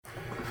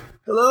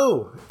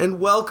Hello, and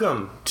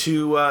welcome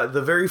to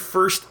the very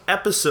first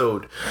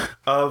episode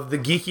of the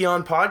Geeky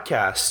On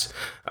podcast.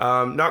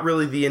 Not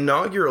really the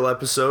inaugural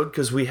episode,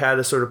 because we had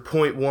a sort of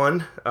point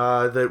one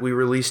that we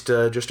released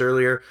just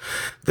earlier.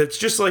 That's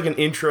just like an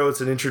intro. It's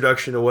an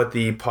introduction to what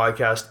the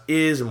podcast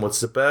is and what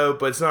it's about,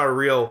 but it's not a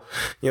real,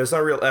 it's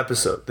not a real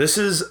episode. This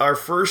is our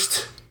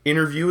first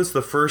interview. It's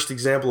the first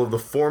example of the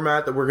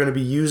format that we're going to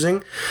be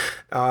using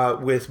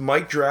with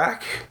Mike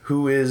Drack,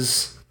 who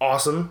is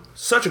awesome.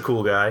 Such a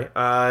cool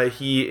guy.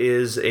 He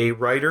is a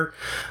writer.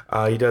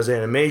 He does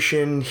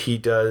animation. He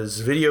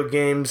does video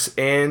games.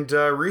 And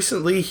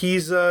recently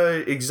he's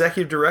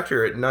executive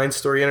director at 9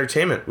 Story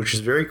Entertainment, which is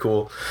very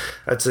cool.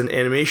 That's an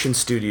animation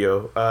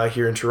studio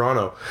here in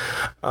Toronto.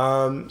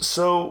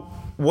 So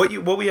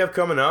what we have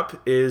coming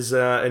up is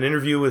an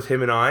interview with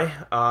him and I.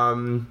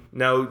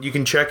 Now, you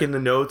can check in the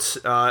notes,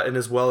 and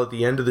as well at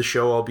the end of the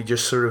show, I'll be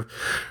just sort of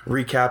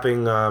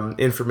recapping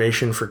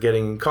information for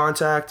getting in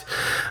contact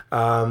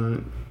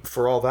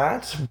for all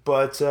that.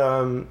 But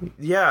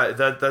yeah,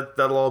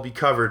 that'll all be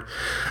covered.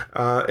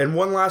 And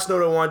one last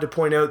note I wanted to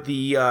point out,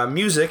 the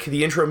music,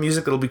 the intro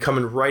music that'll be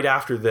coming right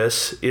after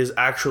this is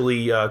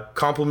actually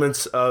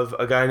compliments of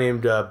a guy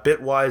named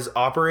Bitwise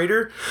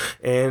Operator.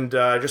 And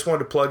I just wanted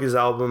to plug his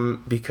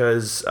album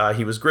because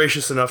he was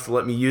gracious enough to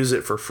let me use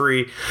it for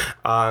free.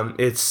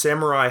 It's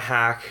Samurai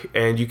Hack,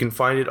 and you can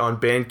find it on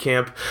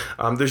Bandcamp.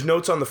 There's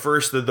notes on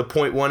the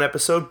point one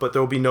episode, but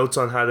there'll be notes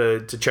on how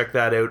to check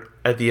that out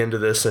at the end of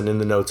this and in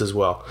the notes as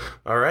well.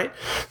 All right,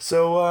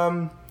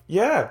 so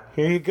yeah,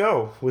 here you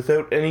go.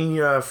 Without any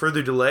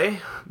further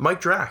delay,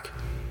 Mike Drack.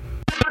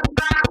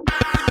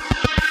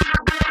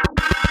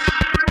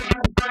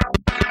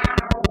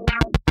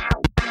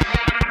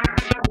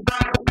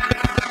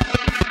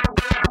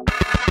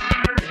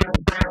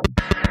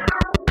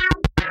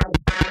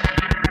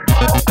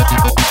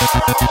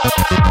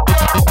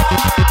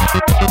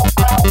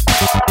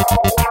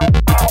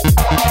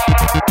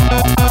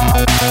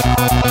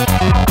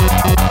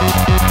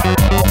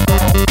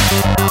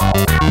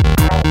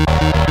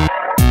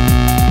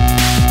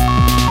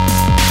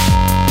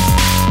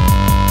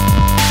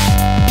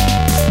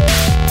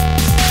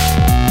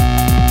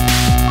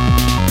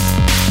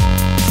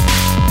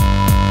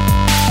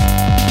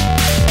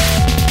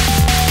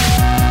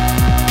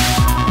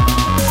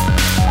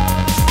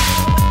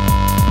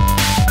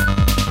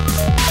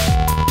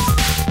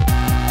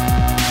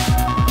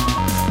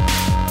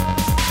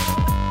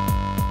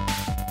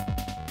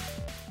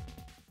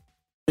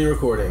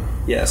 Recording.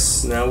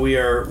 Yes, now we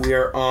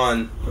are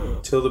on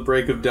till the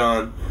break of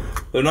dawn.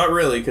 Though not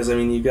really, because I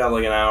mean, you've got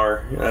like an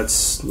hour.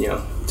 That's,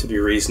 to be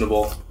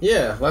reasonable.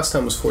 Yeah, last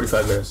time was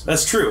 45 minutes.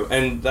 That's true,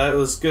 and that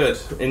was good.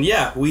 And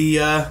yeah, we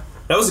that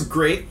was a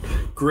great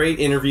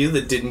interview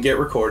that didn't get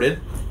recorded,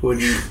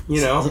 which,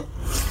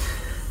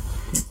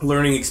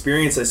 learning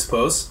experience, I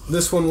suppose.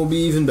 This one will be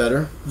even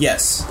better.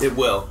 Yes, it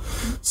will.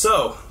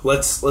 So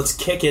let's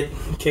kick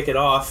it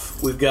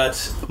off. We've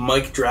got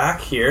Mike Drack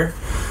here.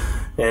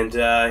 And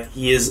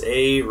he is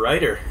a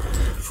writer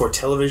for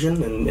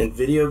television and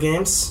video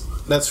games.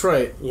 That's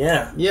right.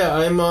 Yeah. Yeah,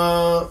 I'm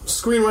a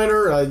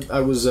screenwriter.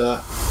 I was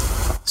a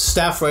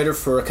staff writer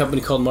for a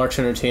company called March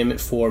Entertainment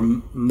for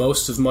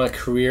most of my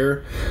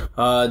career,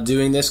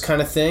 doing this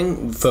kind of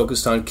thing,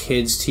 focused on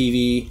kids'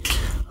 TV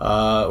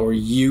or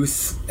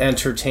youth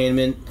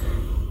entertainment.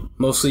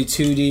 Mostly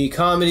 2D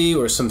comedy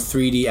or some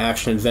 3D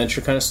action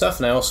adventure kind of stuff.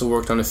 And I also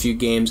worked on a few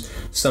games.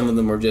 Some of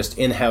them were just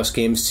in-house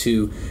games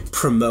to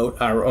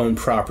promote our own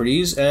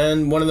properties.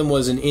 And one of them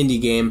was an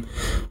indie game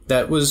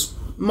that was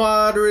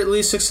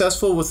moderately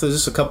successful with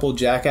just a couple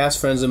jackass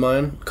friends of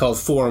mine called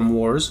Forum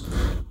Wars.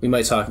 We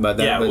might talk about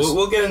that. Yeah,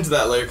 we'll get into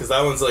that later, because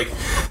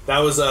that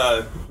was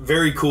a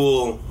very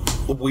cool,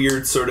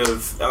 weird sort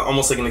of,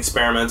 almost like an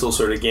experimental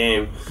sort of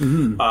game.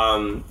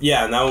 Mm-hmm.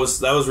 Yeah, and that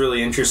was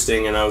really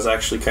interesting, and I was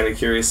actually kind of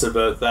curious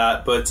about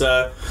that. But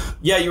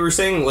yeah, you were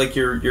saying like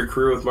your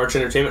career with March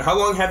Entertainment. How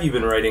long have you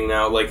been writing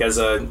now, like as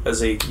a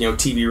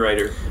TV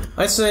writer?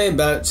 I'd say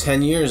about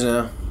 10 years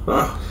now.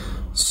 Huh.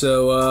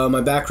 So my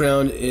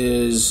background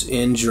is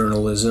in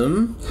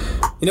journalism.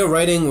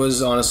 Writing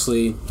was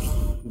honestly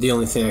the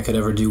only thing I could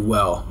ever do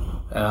well.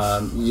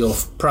 You'll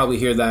probably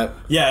hear that.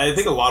 Yeah, I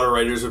think a lot of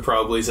writers would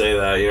probably say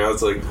that.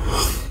 It's like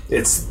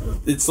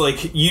it's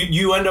like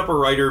you end up a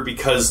writer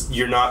because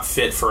you're not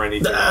fit for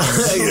anything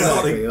else.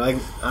 Exactly.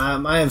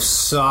 I have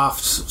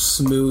soft,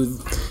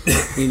 smooth,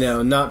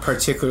 not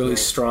particularly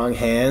strong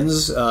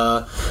hands.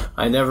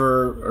 I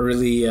never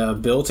really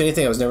built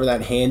anything. I was never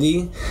that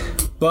handy.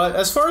 But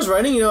as far as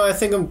writing, I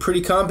think I'm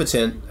pretty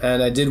competent,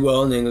 and I did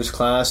well in English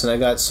class, and I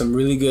got some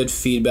really good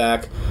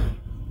feedback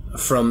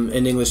from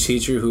an English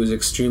teacher who was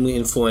extremely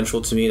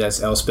influential to me. That's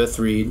Elspeth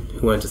Reed,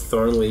 who went to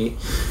Thornley.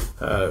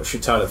 She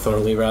taught at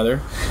Thornley, rather.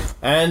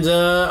 And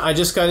I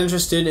just got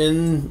interested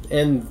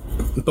in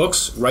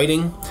books,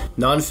 writing,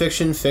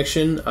 nonfiction,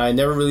 fiction. I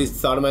never really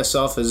thought of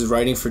myself as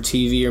writing for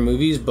TV or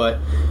movies, but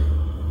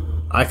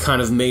I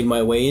kind of made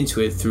my way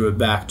into it through a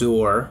back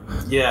door.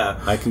 Yeah.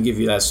 I can give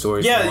you that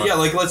story. Yeah,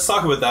 like, let's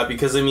talk about that,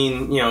 because, I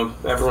mean,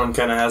 everyone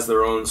kind of has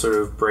their own sort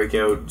of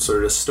breakout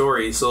sort of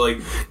story. So, like,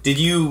 did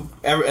you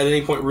ever, at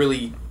any point,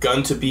 really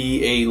gun to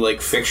be a,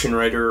 like, fiction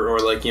writer or,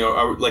 like,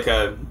 like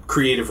a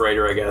creative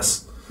writer, I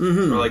guess?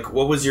 Mm-hmm. Or, like,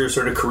 what was your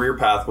sort of career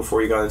path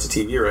before you got into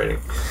TV writing?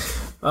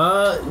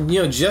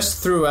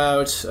 Just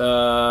throughout,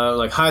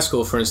 like high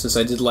school, for instance,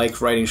 I did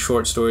like writing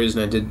short stories,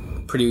 and I did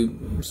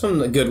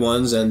some good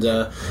ones, and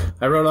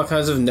I wrote all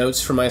kinds of notes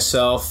for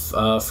myself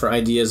for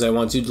ideas I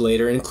want to do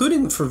later,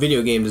 including for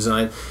video game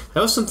design.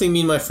 That was something me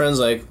and my friends,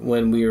 like,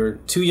 when we were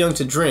too young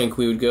to drink,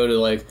 we would go to,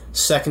 like,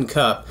 Second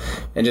Cup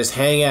and just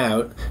hang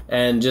out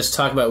and just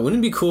talk about,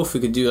 wouldn't it be cool if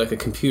we could do, like, a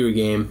computer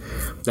game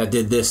that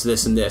did this,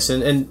 this, and this?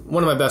 And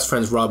one of my best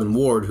friends, Robin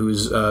Ward, who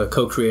is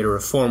co-creator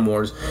of Form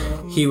Wars,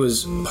 he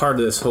was part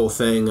of this whole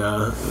thing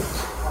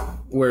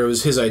where it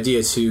was his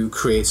idea to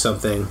create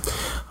something.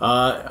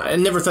 I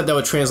never thought that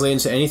would translate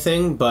into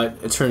anything, but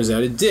it turns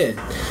out it did.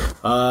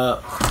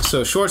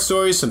 So short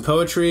stories, some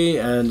poetry,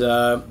 and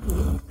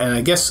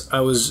I guess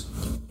I was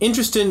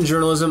interested in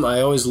journalism.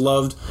 I always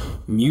loved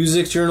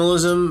music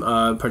journalism,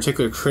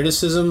 particular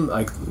criticism,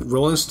 like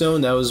Rolling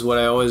Stone. That was what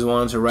I always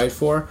wanted to write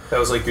for. That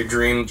was like your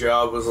dream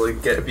job, was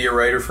like be a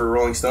writer for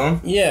Rolling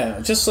Stone? Yeah,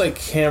 just like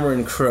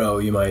Cameron Crowe,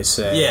 you might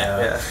say.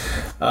 Yeah.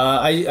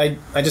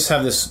 I just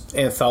have this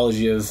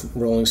anthology of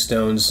Rolling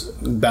Stone's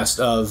best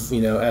of,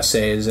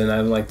 essays, and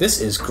I'm like,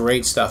 this is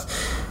great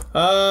stuff.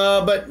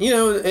 But,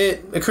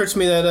 it occurred to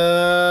me that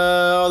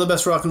all the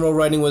best rock and roll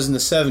writing was in the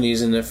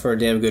 70s, and for a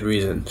damn good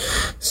reason.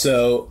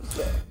 So,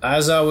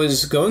 as I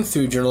was going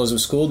through journalism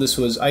school,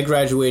 I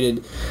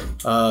graduated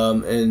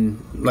in,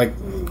 like,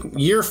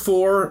 year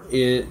 4.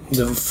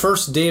 The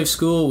first day of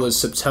school was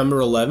September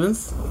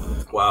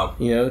 11th. Wow.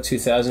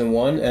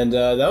 2001. And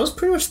that was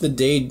pretty much the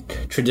day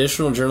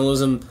traditional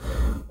journalism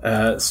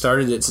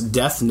started its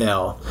death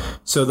knell.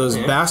 So those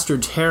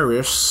bastard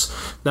terrorists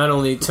not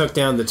only took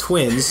down the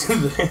twins,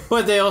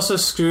 but they also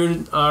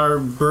screwed our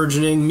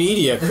burgeoning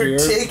media career.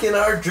 They're taking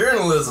our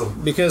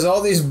journalism. Because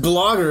all these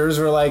bloggers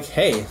were like,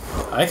 hey,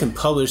 I can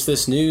publish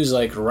this news,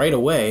 like, right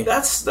away.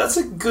 That's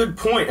a good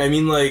point. I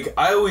mean, like,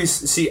 I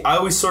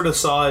always sort of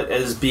saw it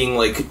as being,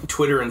 like,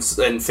 Twitter and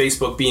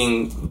Facebook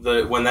being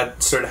when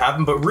that started to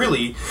happen, but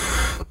really,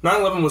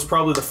 9/11 was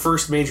probably the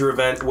first major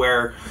event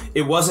where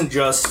it wasn't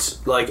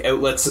just, like,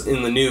 outlets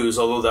in the news,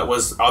 although that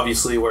was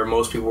obviously where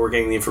most people were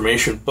getting the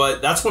information,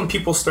 but that's when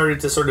people started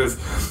to sort of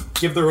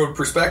give their own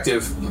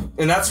perspective,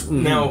 and that's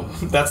now,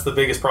 that's the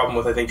biggest problem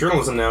with, I think,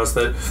 journalism now, is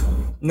that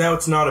now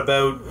it's not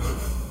about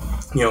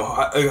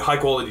high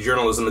quality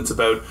journalism. It's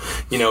about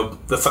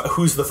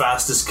who's the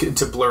fastest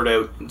to blurt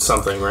out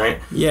something, right?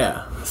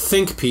 Yeah,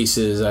 think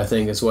pieces, I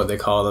think is what they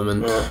call them,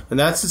 and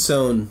that's its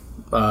own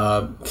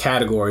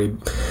category.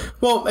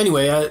 Well,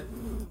 anyway,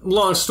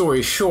 long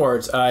story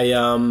short, I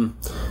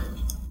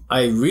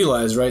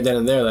realized right then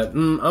and there that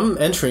I'm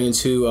entering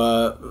into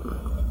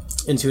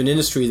an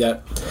industry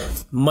that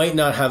might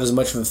not have as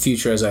much of a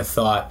future as I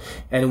thought,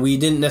 and we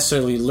didn't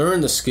necessarily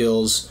learn the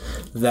skills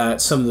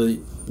that some of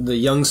the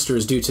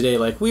youngsters do today.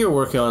 Like, we were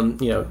working on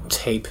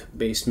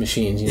tape-based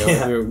machines. We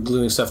were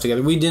gluing stuff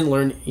together. We didn't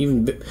learn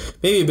even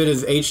maybe a bit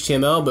of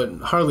HTML,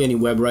 but hardly any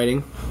web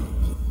writing.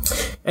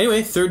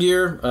 Anyway, third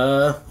year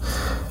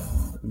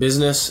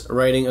business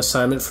writing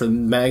assignment for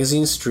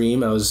Magazine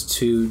Stream. I was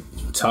to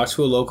talk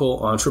to a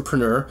local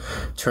entrepreneur.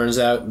 Turns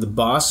out the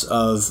boss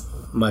of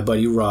my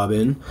buddy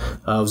Robin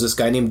was this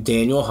guy named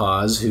Daniel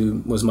Hawes,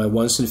 who was my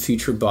once and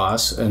future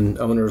boss and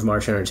owner of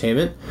March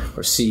Entertainment,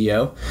 or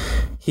CEO.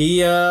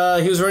 He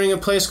was running a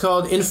place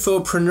called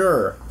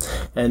Infopreneur,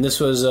 and this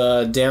was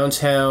a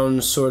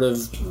downtown sort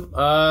of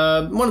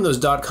one of those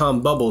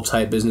 .com bubble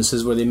type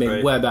businesses where they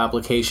make web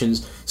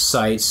applications,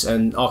 sites,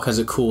 and all kinds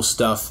of cool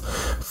stuff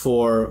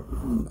for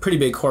pretty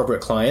big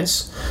corporate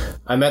clients.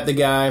 I met the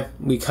guy,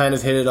 we kind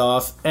of hit it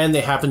off, and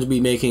they happened to be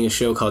making a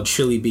show called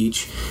Chili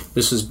Beach.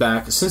 This was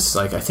back since,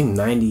 like, I think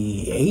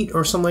 98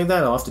 or something like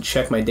that. I'll have to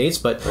check my dates,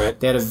 but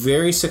they had a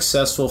very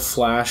successful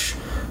Flash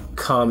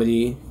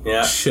comedy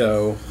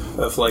show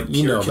of, like,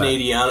 pure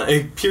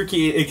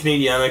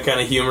Canadiana kind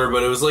of humor,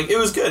 but it was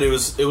good.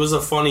 It was a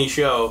funny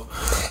show.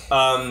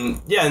 And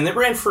it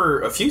ran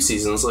for a few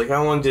seasons. Like,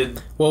 how long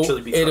did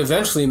Chili Beach run? It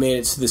eventually made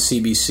it to the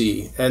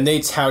CBC, and they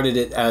touted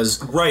it as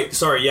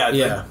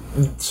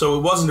so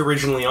it wasn't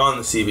originally on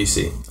the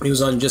CBC. It was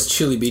on just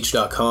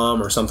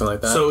chilibeach.com or something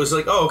like that. So it was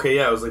like,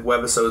 it was like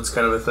webisodes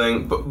kind of a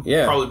thing, but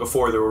probably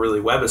before there were really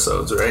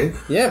webisodes, right?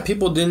 Yeah,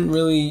 people didn't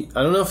really,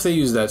 I don't know if they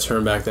used that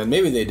term back then.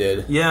 Maybe they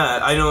did. Yeah,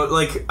 I know,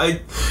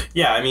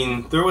 I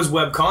mean, there was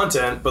web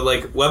content, but,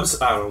 like,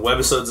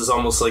 webisodes is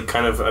almost like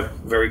kind of a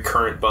very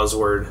current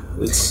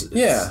buzzword.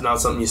 It's not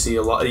something you see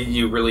a lot,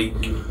 you really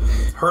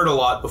heard a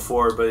lot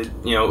before, but,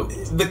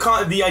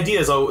 the idea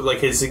is, like,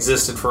 has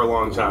existed for a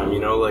long time,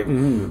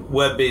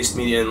 web-based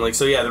media, and, like,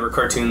 so, there were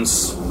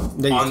cartoons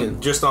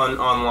Just on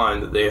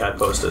online that they had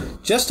posted.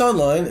 Just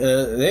online,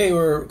 they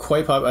were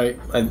quite popular.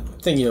 I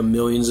think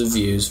millions of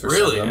views. For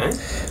really? Some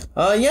of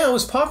them. Yeah, it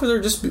was popular.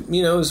 Just it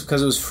was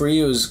because it was free.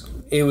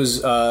 It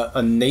was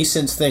a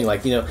nascent thing.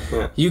 Like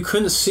you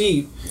couldn't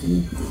see.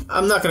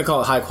 I'm not going to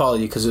call it high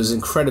quality because it was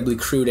incredibly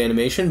crude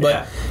animation,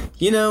 but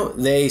they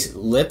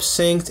lip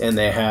synced and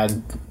they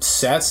had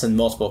sets and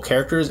multiple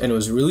characters, and it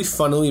was really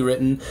funnily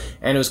written,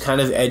 and it was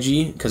kind of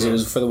edgy because it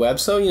was for the web.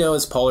 So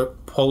it's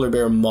Polar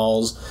Bear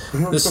mauls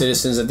the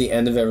citizens at the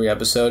end of every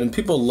episode, and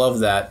people love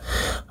that.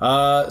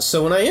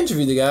 So when I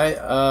interviewed the guy,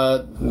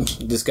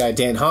 this guy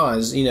Dan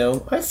Haas,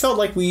 I felt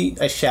like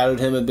I shadowed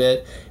him a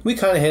bit. We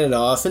kind of hit it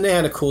off, and they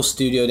had a cool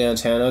studio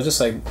downtown. I was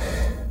just like,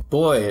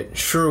 boy, it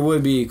sure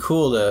would be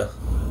cool to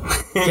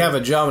have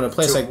a job in a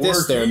place like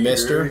this there,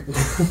 mister.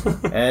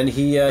 And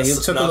he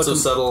took a look. Not so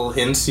subtle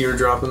hints you were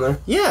dropping there?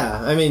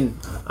 Yeah, I mean,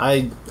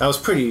 I was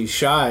pretty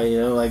shy,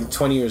 like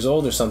 20 years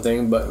old or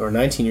something, or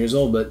 19 years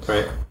old, but,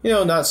 right.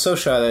 Not so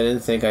shy that I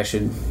didn't think I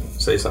should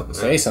say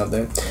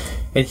something.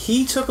 And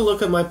he took a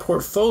look at my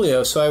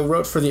portfolio, so I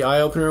wrote for the Eye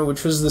Opener,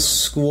 which was the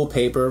school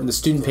paper, the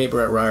student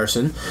paper at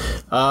Ryerson.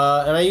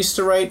 And I used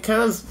to write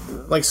kind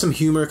of like some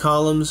humor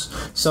columns.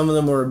 Some of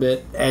them were a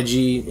bit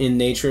edgy in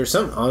nature.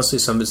 Honestly,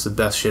 some of it's the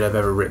best shit I've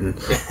ever written.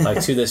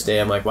 Like to this day,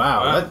 I'm like,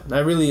 wow. I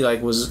really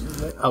was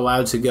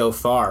allowed to go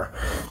far.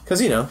 Because,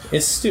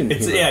 it's student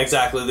humor. Yeah,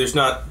 exactly. There's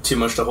not too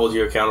much to hold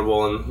you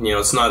accountable, and,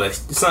 it's not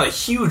a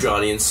huge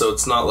audience, so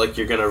it's not like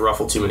you're going to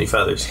ruffle too many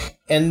feathers.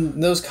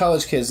 And those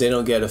college kids, they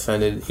don't get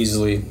offended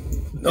easily.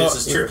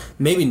 This is true.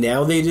 Maybe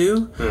now they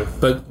do,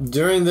 but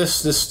during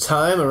this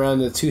time, around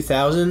the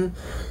 2000,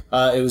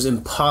 it was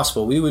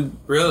impossible. We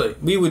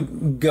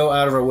would go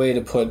out of our way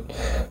to put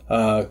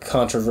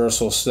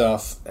controversial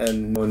stuff,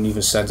 and no one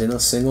even sent in a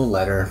single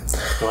letter.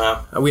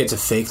 Wow. We had to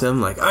fake them,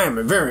 like, I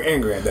am very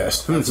angry at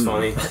this. That's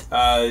funny.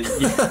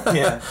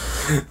 Yeah,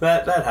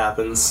 that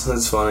happens.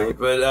 That's funny.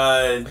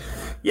 But,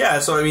 yeah,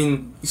 so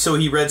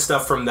he read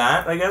stuff from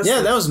that, I guess?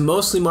 Yeah, that was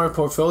mostly my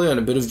portfolio and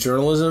a bit of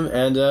journalism,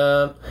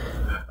 and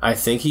I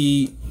think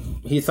he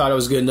thought I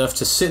was good enough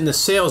to sit in the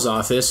sales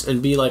office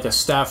and be like a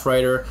staff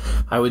writer.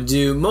 I would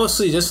do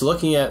mostly just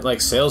looking at like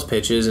sales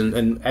pitches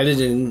and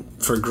editing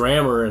for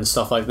grammar and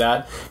stuff like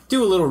that.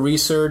 Do a little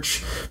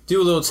research,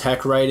 do a little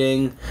tech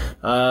writing,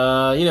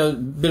 a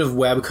bit of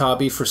web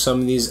copy for some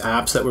of these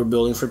apps that we're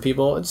building for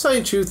people. To tell you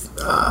the truth,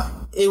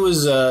 it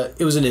was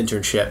an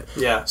internship.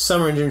 Yeah.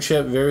 Summer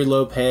internship, very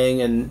low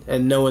paying,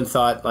 and no one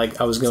thought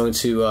like I was going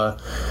to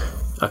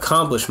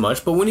accomplish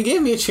much. But when he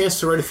gave me a chance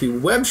to write a few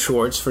web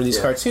shorts for these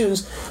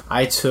cartoons,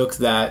 I took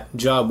that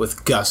job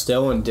with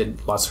gusto and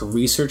did lots of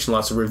research and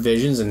lots of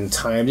revisions and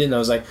timed it, and I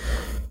was like,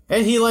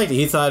 and he liked it.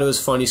 He thought it was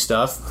funny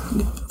stuff.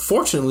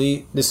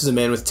 Fortunately, this is a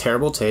man with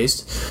terrible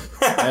taste,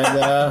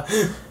 and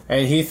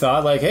he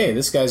thought like, hey,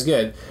 this guy's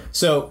good.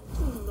 So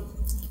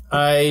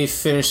I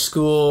finished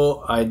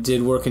school. I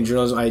did work in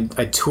journalism.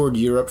 I toured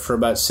Europe for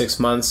about 6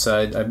 months.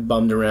 I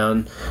bummed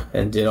around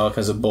and did all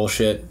kinds of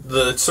bullshit.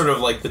 The sort of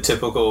like the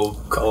typical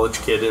college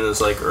kid in his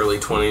like early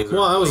 20s.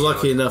 Well, I was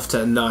lucky enough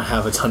to not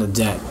have a ton of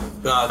debt.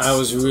 I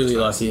was really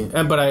lucky.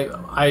 But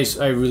I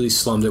really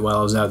slummed it while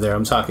I was out there.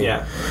 I'm talking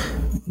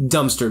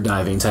dumpster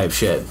diving type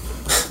shit.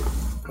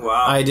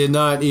 Wow. I did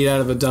not eat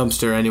out of a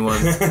dumpster,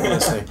 anyone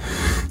listening.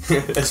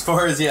 As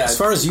far as you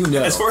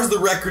know. As far as the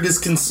record is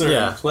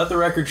concerned, let the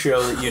record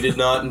show that you did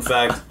not, in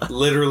fact,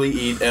 literally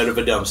eat out of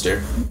a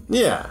dumpster.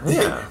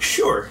 Yeah.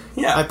 Sure,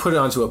 yeah. I put it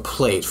onto a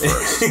plate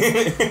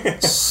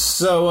first.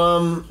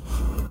 So,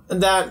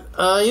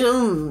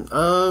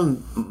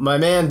 my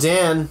man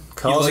Dan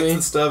calls me. He liked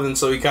the stuff, and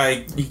so he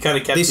kind of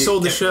kept. They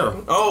sold the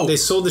show. Oh, they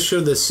sold the show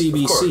to the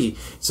CBC.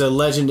 It's a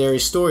legendary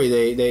story.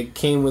 They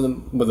came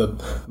with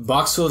a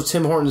box full of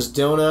Tim Hortons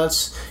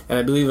donuts, and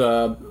I believe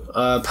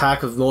a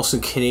pack of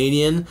Molson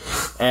Canadian,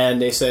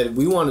 and they said,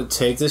 we want to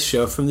take this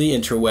show from the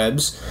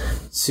interwebs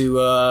to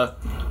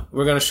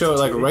we're going to show it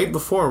like right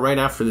before or right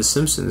after The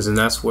Simpsons, and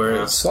that's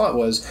where its slot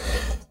was.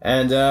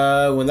 And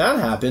when that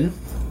happened,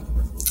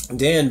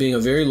 Dan, being a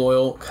very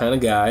loyal kind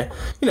of guy,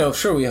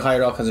 sure, we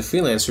hired all kinds of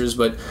freelancers,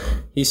 but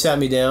he sat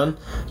me down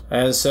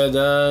and said,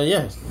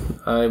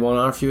 I want to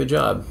offer you a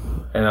job.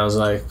 And I was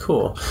like,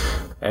 cool.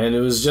 And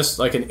it was just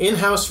like an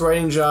in-house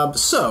writing job.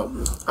 So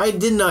I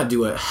did not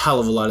do a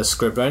hell of a lot of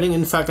script writing.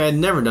 In fact, I had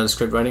never done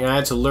script writing. I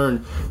had to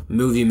learn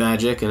movie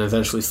magic and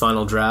eventually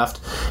Final Draft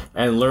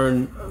and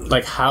learn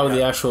like how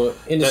the actual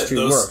industry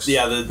works.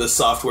 Yeah, the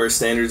software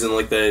standards and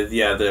like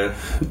the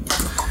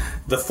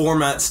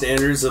format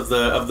standards of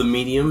the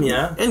medium,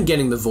 and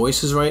getting the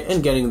voices right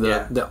and getting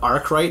the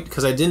arc right,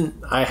 because I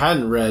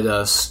hadn't read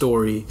a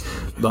story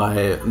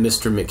by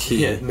Mr. McKee.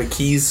 Yeah,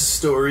 McKee's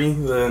story.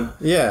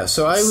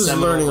 So I was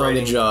learning on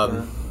the job.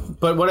 Yeah.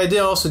 But what I did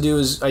also do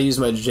is I used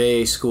my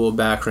J school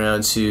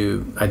background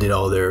I did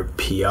all their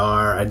PR,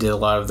 I did a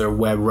lot of their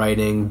web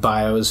writing,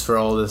 bios for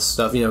all this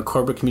stuff,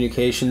 corporate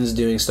communications,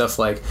 doing stuff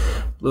like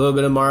a little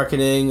bit of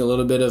marketing, a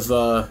little bit of,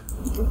 I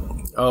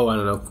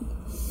don't know,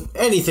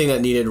 anything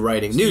that needed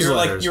writing.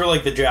 Newsletters. You're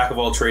like the jack of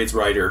all trades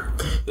writer.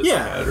 That they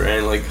had,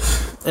 right? Like,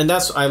 and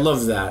I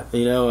love that.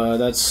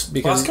 That's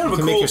because kind of you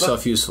can make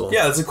yourself useful.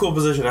 Yeah, it's a cool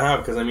position to have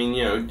because I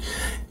mean,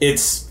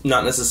 it's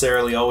not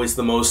necessarily always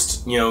the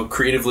most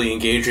creatively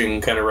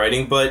engaging kind of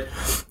writing, but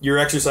you're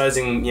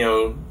exercising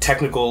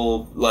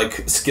technical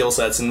like skill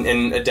sets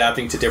and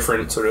adapting to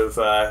different sort of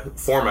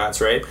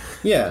formats, right?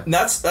 Yeah, and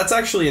that's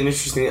actually an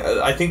interesting.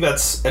 I think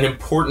that's an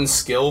important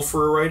skill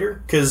for a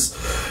writer because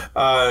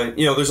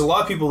there's a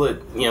lot of people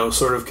that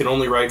sort of can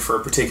only write for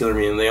a particular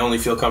medium. They only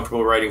feel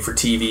comfortable writing for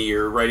TV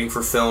or writing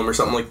for film or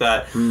something like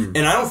that. And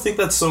I don't think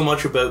that's so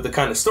much about the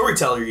kind of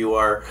storyteller you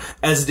are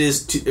as it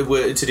is to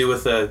do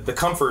with the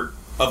comfort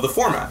of the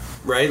format,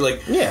 right?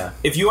 Like, yeah,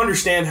 if you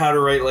understand how to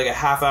write like a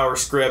half-hour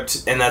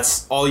script and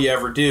that's all you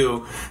ever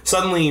do,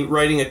 suddenly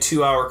writing a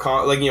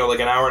 2-hour like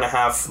an hour and a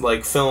half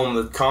like film,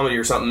 the comedy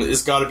or something,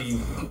 it's got to be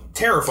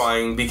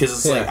terrifying because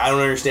it's like I don't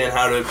understand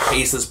how to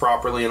pace this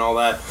properly and all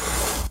that.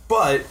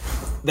 But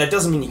that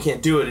doesn't mean you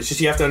can't do it. It's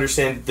just you have to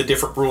understand the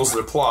different rules that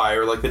apply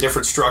or like the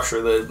different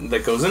structure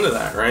that goes into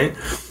that, right?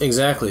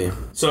 Exactly.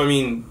 So I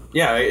mean,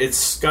 yeah,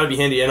 it's got to be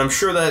handy, and I'm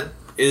sure that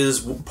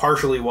is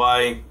partially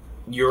why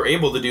you're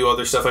able to do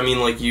other stuff. I mean,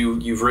 like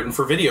you've written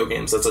for video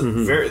games. That's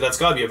that's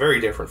got to be a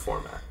very different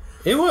format.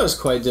 It was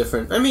quite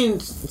different. I mean,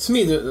 to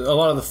me, a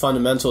lot of the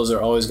fundamentals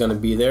are always going to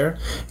be there.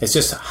 It's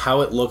just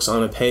how it looks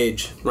on a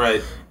page,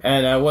 right?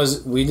 And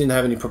we didn't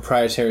have any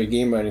proprietary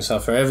game writing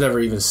software. I've never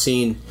even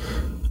seen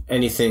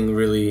anything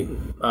really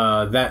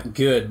that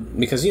good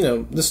because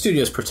the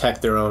studios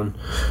protect their own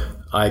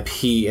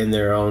IP and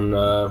their own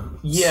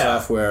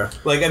software.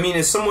 Like, I mean,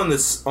 as someone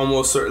that's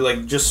almost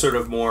sort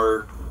of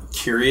more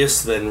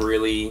curious than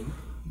really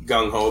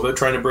gung-ho about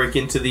trying to break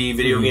into the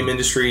video game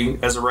industry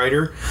as a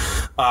writer,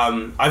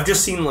 I've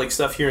just seen like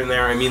stuff here and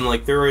there. I mean,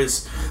 like there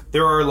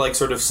are like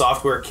sort of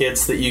software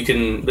kits that you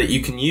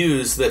can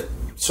use that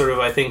sort of,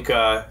 I think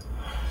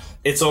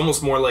it's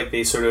almost more like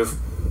they sort of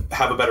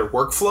have a better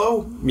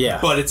workflow. Yeah.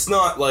 But it's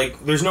not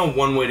like there's no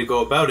one way to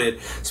go about it,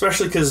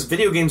 especially because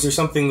video games are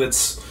something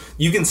that's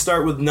you can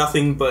start with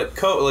nothing but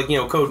code,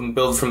 code and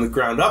build from the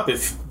ground up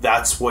if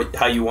that's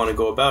how you want to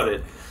go about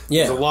it.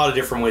 Yeah. There's a lot of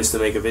different ways to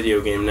make a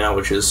video game now,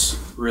 which is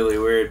really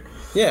weird.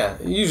 Yeah.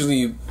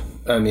 Usually,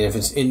 if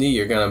it's indie,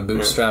 you're going to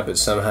bootstrap it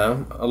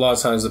somehow. A lot of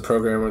times the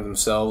programmer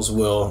themselves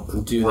will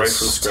do right this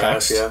from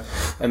scratch,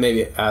 text and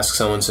maybe ask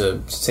someone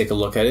to take a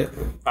look at it.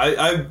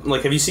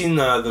 Have you seen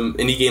the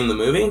indie game The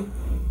Movie?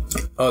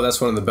 Oh, that's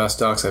one of the best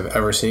docs I've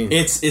ever seen.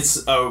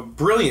 It's a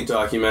brilliant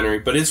documentary,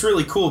 but it's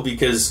really cool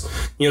because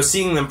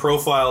seeing them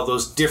profile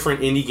those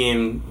different indie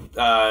game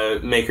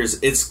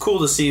makers, it's cool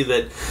to see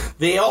that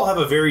they all have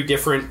a very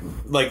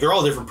different, like they're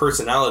all different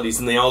personalities,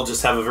 and they all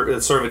just have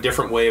a sort of a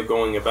different way of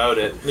going about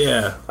it.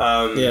 Yeah,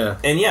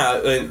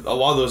 and a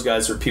lot of those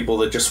guys are people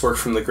that just work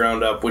from the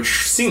ground up,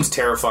 which seems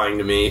terrifying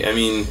to me. I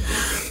mean,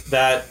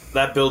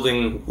 that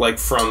building like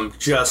from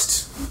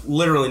just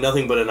literally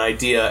nothing but an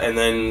idea, and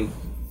then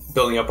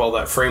building up all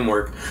that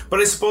framework. But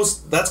I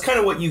suppose that's kind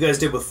of what you guys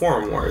did with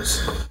Forum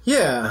Wars.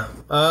 Yeah,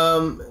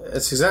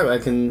 it's exactly.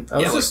 I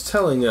was just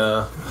telling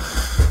a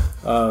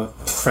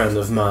friend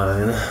of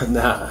mine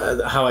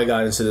how I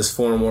got into this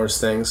Forum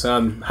Wars thing. So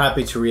I'm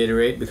happy to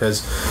reiterate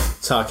because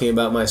talking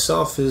about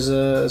myself is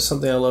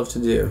something I love to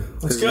do.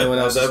 Because no one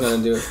else is going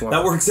to do it for me.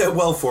 That works out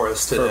well for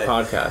us today. For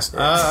a podcast.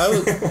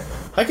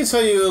 I can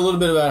tell you a little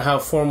bit about how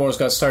Forum Wars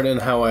got started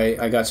and how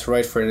I got to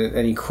write for it and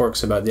any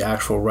quirks about the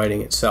actual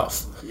writing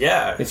itself.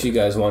 Yeah, if you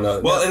guys want to.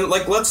 Well, and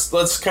like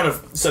let's kind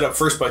of set up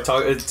first by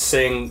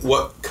saying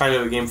what kind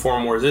of a game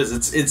Forum Wars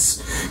is.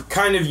 It's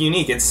kind of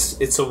unique.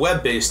 It's a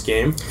web-based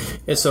game.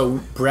 It's a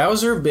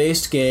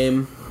browser-based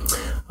game.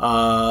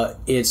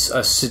 It's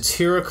a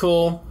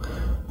satirical,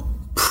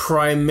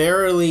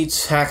 primarily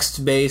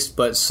text-based,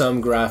 but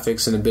some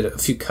graphics and a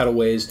few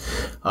cutaways.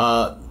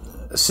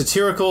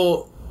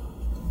 Satirical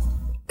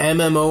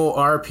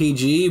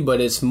MMORPG, but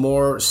it's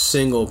more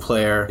single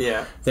player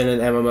than an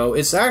MMO.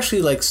 It's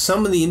actually like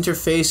some of the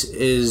interface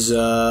is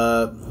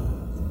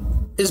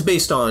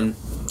based on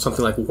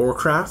something like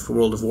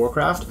World of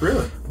Warcraft.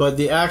 Really? But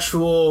the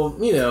actual,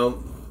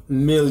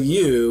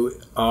 milieu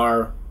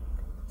are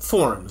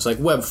forums, like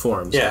web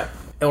forums. Yeah.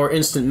 Or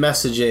instant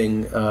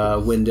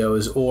messaging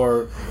windows,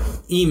 or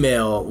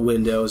email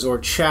windows, or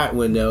chat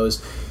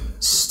windows.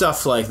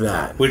 Stuff like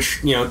that.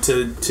 Which,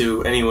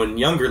 to anyone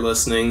younger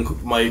listening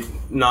might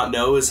not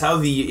know is how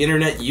the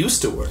internet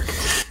used to work.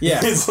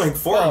 Yeah. It's like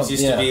forums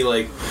used to be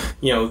like,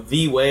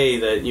 the way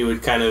that you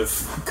would kind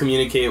of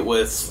communicate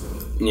with,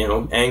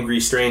 angry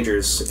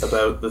strangers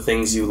about the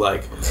things you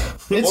like.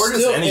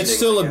 It's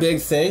still a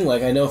big thing.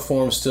 Like, I know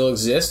forums still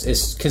exist.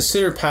 It's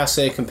considered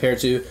passé compared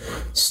to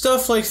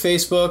stuff like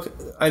Facebook.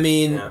 I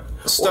mean,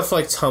 stuff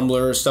like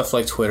Tumblr, stuff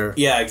like Twitter.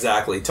 Yeah,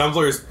 exactly.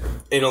 Tumblr is,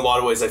 in a lot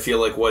of ways, I feel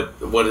like what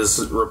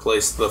has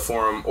replaced the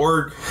forum,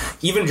 or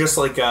even just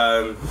like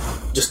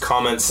just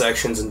comment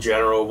sections in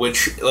general.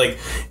 Which, like,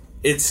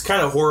 it's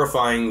kind of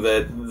horrifying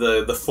that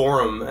the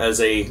forum as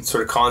a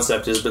sort of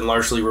concept has been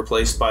largely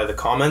replaced by the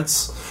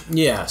comments.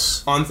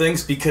 Yes. On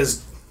things,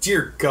 because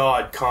dear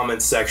God,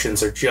 comment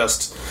sections are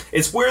just...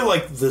 It's where,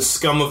 like, the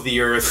scum of the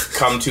earth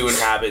come to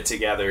inhabit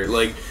together.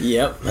 Like,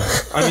 Yep.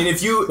 I mean,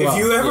 if you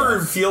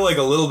ever feel, like,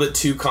 a little bit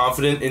too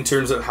confident in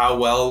terms of how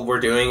well we're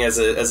doing as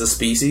a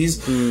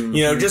species,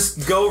 you know,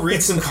 just go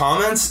read some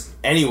comments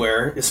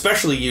anywhere,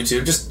 especially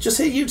YouTube. Just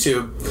hit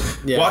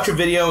YouTube, watch a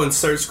video and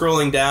start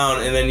scrolling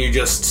down, and then you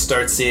just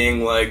start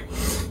seeing, like,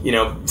 you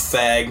know,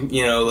 fag,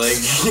 you know, like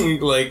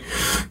like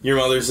your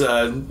mother's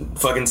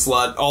fucking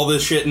slut, all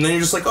this shit, and then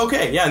you're just like,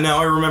 okay, yeah, now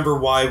I remember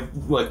why,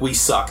 like, we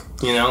suck,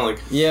 you know, like,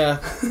 yeah.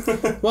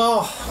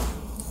 Well,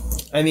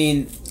 I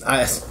mean,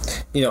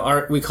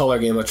 we call our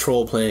game a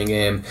troll playing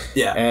game.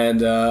 Yeah.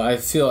 And I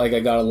feel like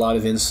I got a lot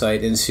of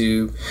insight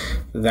into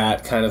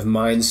that kind of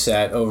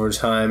mindset over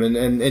time,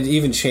 and it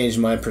even changed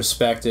my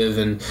perspective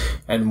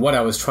and what I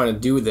was trying to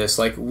do with this.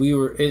 Like,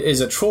 it is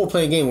a troll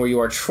playing game where you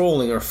are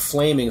trolling or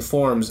flaming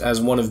forms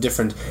as one of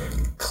different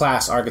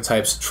class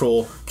archetypes: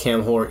 troll,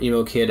 cam whore,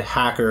 emo kid,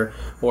 hacker,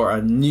 or a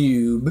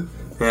noob.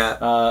 Yeah.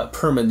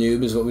 Perma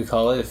noob is what we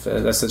call it. If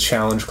that's a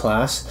challenge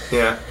class.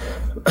 Yeah.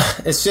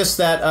 It's just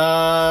that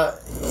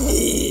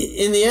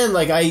in the end,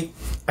 like,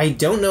 I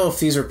don't know if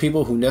these are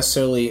people who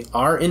necessarily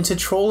are into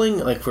trolling.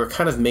 Like, we're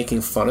kind of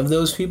making fun of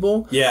those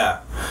people.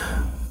 Yeah.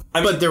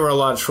 But there were a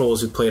lot of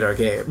trolls who played our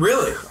game.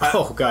 Really?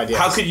 Oh God, yes.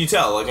 How could you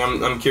tell? Like,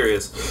 I'm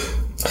curious.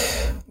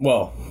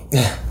 Well,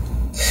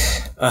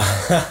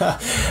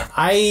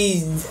 my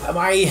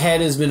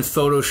head has been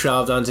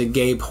photoshopped onto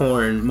gay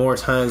porn more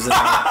times than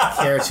I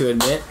care to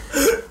admit.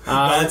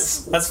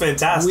 That's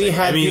fantastic.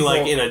 I mean,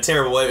 like, in a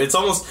terrible way. It's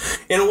almost,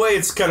 in a way,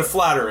 it's kind of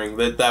flattering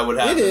that would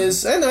happen. It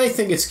is, and I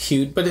think it's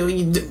cute. But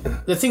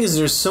the thing is,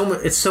 there's so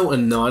much. It's so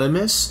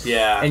anonymous.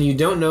 Yeah. And you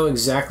don't know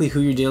exactly who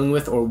you're dealing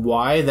with or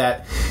why.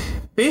 That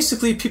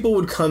basically people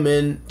would come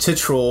in to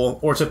troll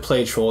or to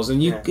play trolls,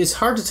 and it's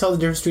hard to tell the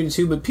difference between the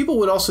two. But people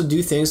would also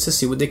do things to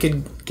see what they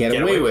could get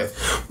away with,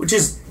 which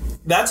is.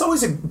 That's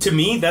always to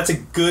me, that's a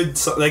good,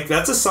 like,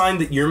 that's a sign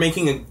that you're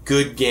making a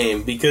good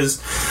game, because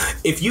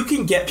if you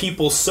can get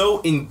people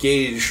so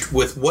engaged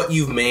with what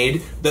you've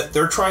made that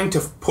they're trying to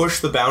push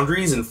the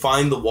boundaries and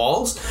find the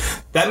walls,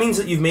 that means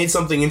that you've made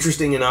something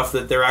interesting enough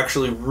that they're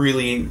actually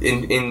really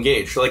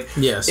engaged. Like,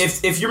 yes.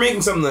 if you're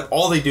making something that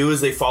all they do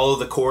is they follow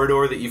the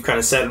corridor that you've kind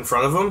of set in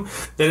front of them,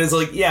 then it's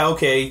like, yeah,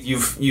 okay,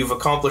 you've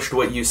accomplished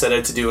what you set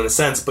out to do in a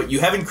sense, but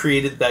you haven't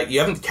created that, you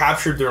haven't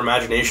captured their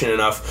imagination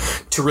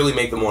enough to really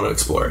make them want to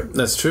explore it.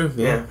 That's true.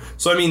 Yeah.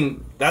 So I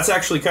mean, that's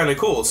actually kind of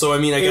cool. So I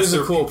mean, I guess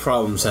they're cool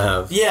problems to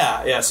have.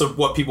 Yeah, yeah. So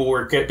what, people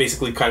were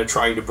basically kind of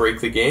trying to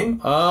break the game?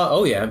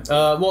 Oh yeah.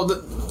 Well,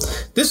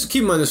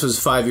 keep in mind, this was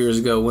 5 years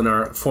ago when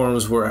our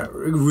forums were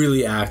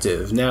really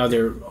active. Now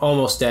they're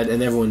almost dead,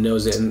 and everyone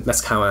knows it, and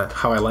that's kind of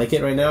how I like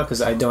it right now,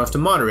 because I don't have to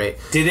moderate.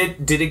 Did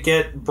it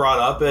get brought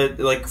up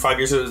at, like, 5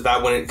 years ago? Is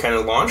that when it kind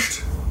of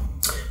launched?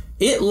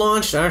 It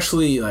launched,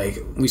 actually, like,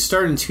 we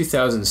started in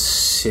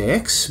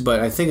 2006, but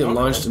I think it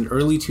launched in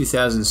early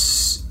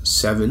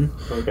 2007,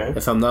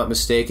 if I'm not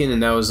mistaken,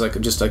 and that was like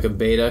just like a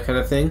beta kind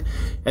of thing.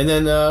 And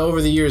then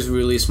over the years, we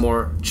released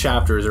more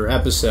chapters or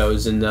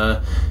episodes, and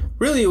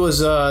really it was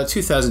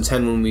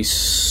 2010 when we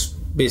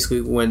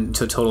basically went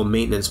to total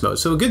maintenance mode.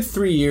 So a good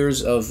 3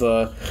 years of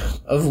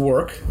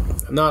work,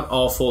 not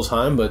all full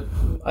time, but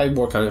I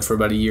worked on it for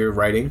about a year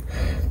writing.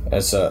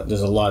 There's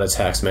a lot of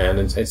text, man.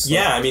 It's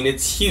yeah, I mean,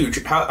 it's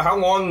huge. How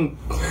long?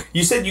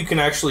 You said you can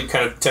actually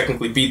kind of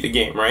technically beat the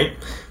game, right?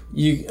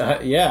 Like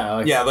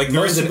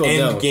there is an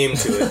end game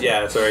to it.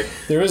 Yeah, sorry.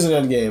 There is an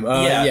end game.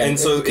 And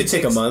so it could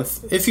take a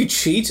month. If you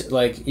cheat,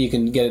 like, you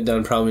can get it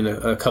done probably in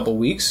a couple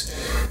weeks,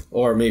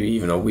 or maybe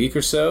even a week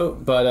or so.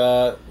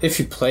 But if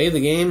you play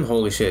the game,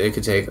 holy shit, it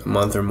could take a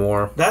month or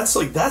more. That's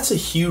a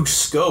huge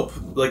scope.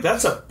 Like,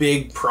 that's a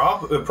big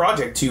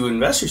project to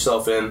invest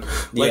yourself in.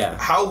 Like,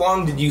 how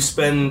long did you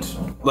spend,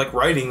 like,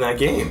 writing that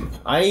game?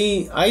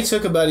 I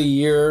took about a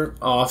year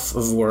off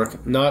of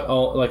work, not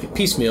all, like,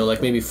 piecemeal,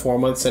 like maybe 4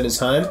 months at a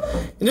time.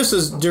 And this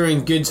was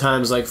during good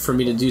times, like, for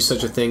me to do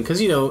such a thing,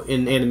 because, you know,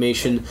 in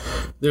animation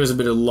there was a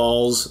bit of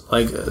lulls,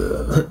 like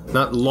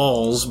not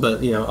lulls,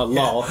 but, you know, a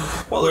lull.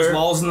 Well, there's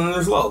lulls and then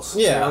there's lulls.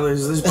 Yeah, you know,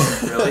 there's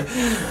both, really.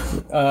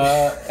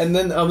 And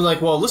then I'm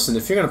like, well, listen,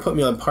 if you're gonna put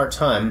me on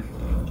part-time,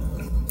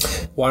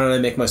 why don't I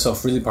make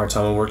myself really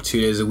part-time and work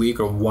 2 days a week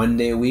or 1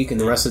 day a week, and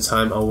the rest of the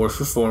time I'll work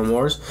for Forum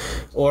Wars,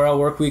 or I'll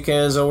work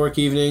weekends, I'll work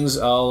evenings,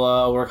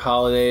 I'll work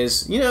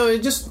holidays. You know, you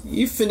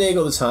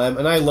finagle the time,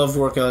 and I loved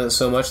working on it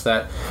so much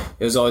that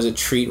it was always a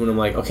treat when I'm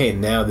like, okay,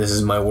 now this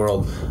is my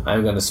world.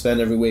 I'm going to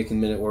spend every waking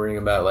minute worrying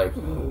about, like,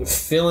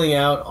 filling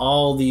out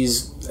all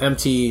these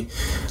empty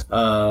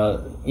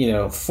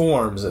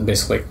forms.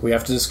 Basically, we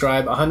have to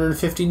describe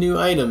 150 new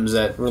items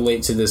that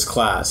relate to this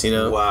class, you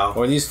know? Wow.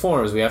 Or these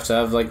forms, we have to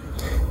have, like,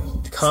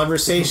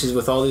 conversations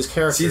with all these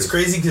characters. See, it's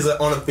crazy because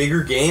on a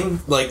bigger game,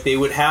 like, they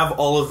would have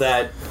all of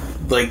that,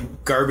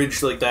 like,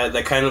 garbage, like that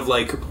kind of,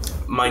 like,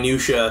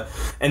 minutia,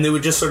 and they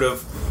would just sort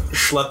of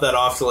schlep that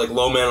off to, like,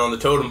 low man on the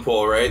totem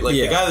pole, right? Like,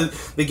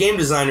 the game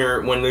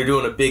designer, when they're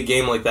doing a big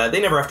game like that,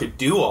 they never have to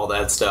do all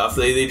that stuff.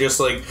 They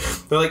just, like,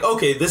 they're like,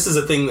 okay, this is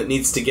a thing that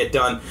needs to get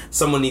done.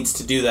 Someone needs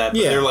to do that.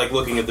 But they're like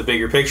looking at the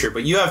bigger picture.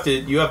 But you have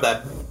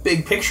that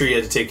big picture you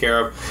had to take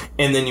care of,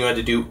 and then you had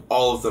to do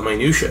all of the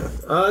minutia.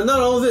 Not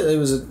all of it. It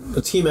was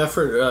a team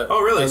effort.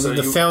 Oh, really? So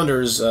the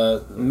founders,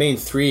 main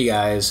 3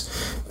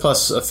 guys,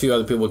 plus a few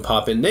other people would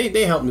pop in.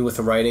 They helped me with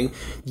the writing.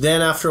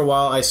 Then after a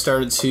while, I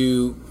started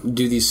to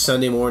do these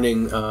Sunday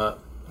morning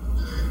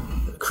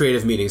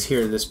creative meetings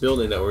here in this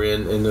building that we're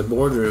in the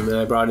boardroom, and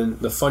I brought in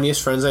the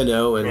funniest friends I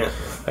know, and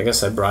I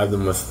guess I bribed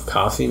them with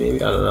coffee, maybe,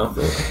 I don't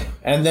know.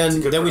 And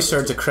then we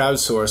started to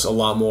crowdsource a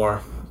lot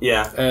more.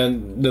 Yeah.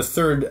 And the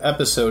 3rd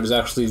episode is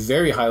actually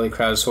very highly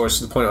crowdsourced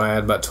to the point where I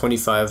had about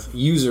 25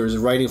 users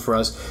writing for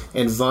us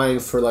and vying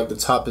for like the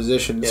top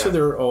position. Yeah. So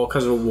there were all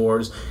kinds of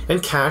rewards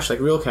and cash,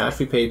 like real cash.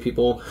 We paid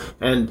people,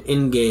 and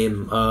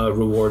in-game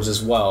rewards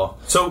as well.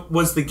 So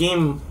was the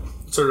game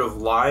sort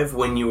of live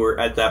when you were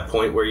at that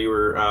point where you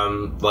were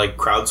like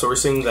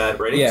crowdsourcing that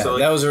writing? Yeah, so, like,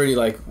 that was already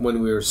like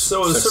when we were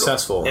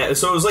successful. Sort of,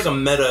 so it was like a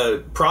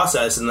meta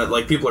process, in that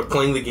like people are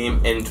playing the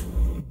game and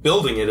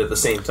building it at the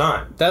same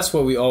time. That's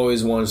what we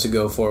always wanted to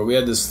go for. We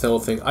had this whole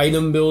thing,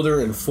 item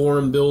builder and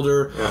forum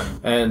builder,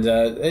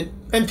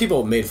 and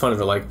people made fun of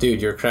it, like,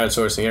 dude, you're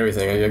crowdsourcing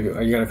everything.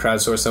 Are you going to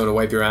crowdsource someone to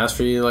wipe your ass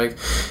for you, like,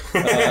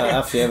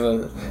 after you have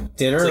a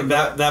dinner? It's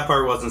like that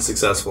part wasn't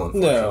successful,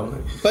 unfortunately.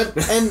 No, but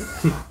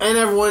and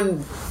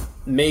everyone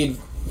made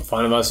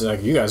fun of us,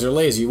 like, you guys are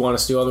lazy, you want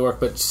us to do all the work.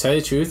 But to tell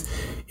you the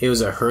truth, it was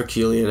a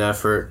Herculean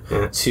effort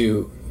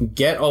to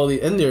get all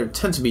the, and there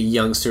tend to be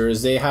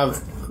youngsters. They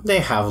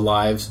have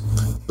lives,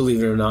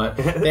 believe it or not.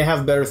 They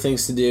have better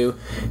things to do.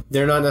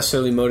 They're not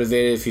necessarily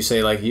motivated if you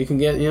say, like, you can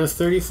get,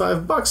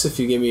 $35 if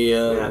you give me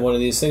one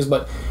of these things.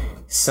 But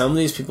some of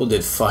these people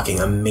did fucking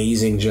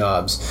amazing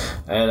jobs.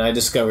 And I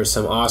discovered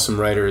some awesome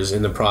writers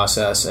in the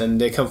process. And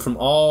they come from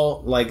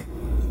all, like,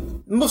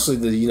 mostly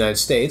the United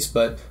States,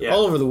 but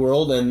all over the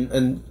world,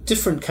 and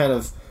different kind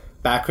of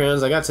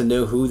backgrounds. I got to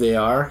know who they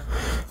are.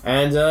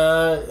 And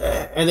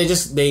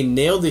they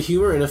nailed the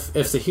humor. And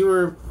if the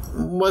humor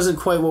wasn't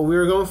quite what we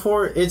were going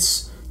for,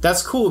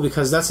 that's cool,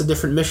 because that's a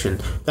different mission,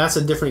 that's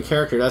a different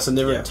character, that's a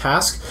different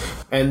task,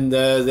 and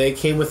they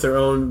came with their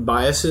own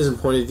biases and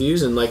point of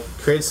views, and like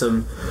created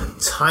some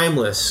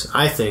timeless,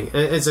 I think.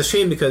 And it's a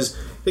shame because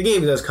the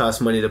game does cost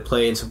money to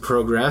play and to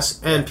progress,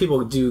 and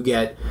people do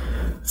get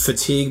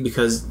fatigued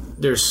because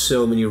there's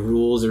so many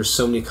rules, there's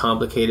so many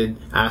complicated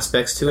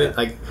aspects to it.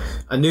 Like,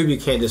 a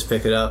newbie can't just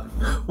pick it up.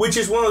 Which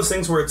is one of those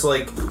things where it's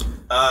like,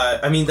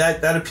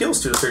 that appeals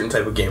to a certain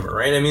type of gamer,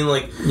 right? I mean,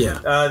 like,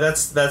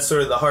 that's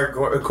sort of the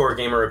hardcore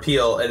gamer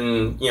appeal.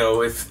 And,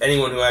 if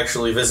anyone who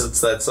actually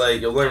visits that site,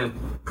 you'll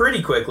learn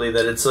pretty quickly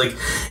that it's like,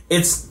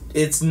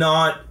 it's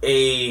not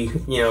a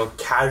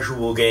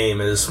casual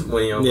game as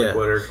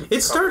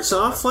it starts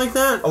off like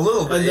that a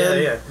little bit,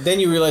 and then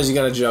you realize you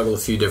got to juggle a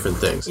few different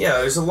things.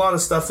 There's a lot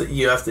of stuff that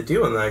you have to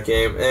do in that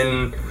game,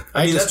 and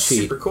that's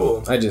cheat. Super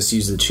cool. I just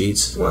use the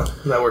cheats. Well,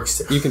 that works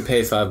too. You can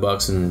pay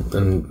 $5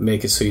 and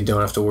make it so you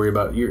don't have to worry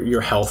about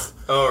your health.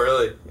 Oh,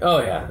 really? Oh,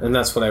 yeah, and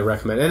that's what I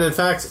recommend. And in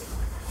fact,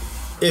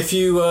 if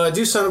you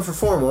do sign up for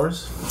Forum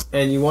Wars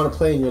and you want to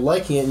play and you're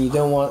liking it and you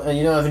don't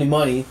have any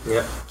money,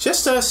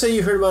 just say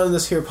you heard about it in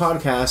this here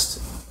podcast,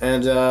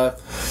 and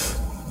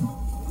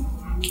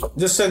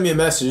just send me a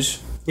message.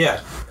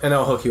 Yeah. And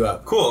I'll hook you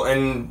up. Cool.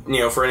 And,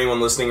 for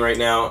anyone listening right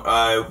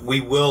now,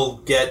 we will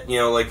get,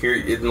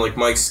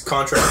 Mike's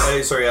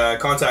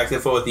contact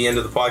info at the end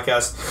of the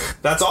podcast.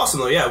 That's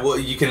awesome, though. Yeah. Well,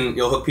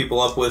 you'll hook people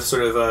up with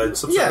sort of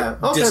some sort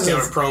of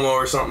discounted promo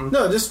or something.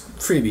 No, just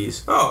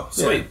freebies. Oh,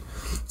 sweet. Yeah.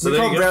 So we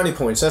call brownie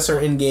points. That's our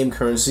in-game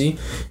currency.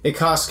 It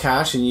costs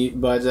cash,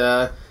 but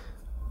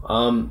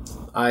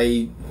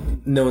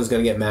no one's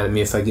gonna get mad at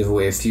me if I give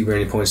away a few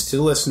brownie points to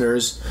the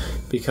listeners,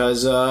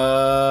 because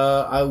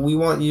we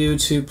want you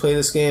to play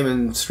this game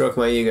and stroke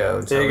my ego.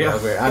 And there you go.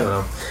 I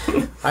don't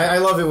know. I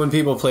love it when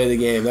people play the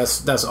game.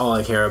 That's all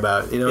I care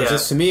about.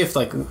 Just to me, if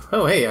like,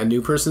 oh hey, a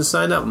new person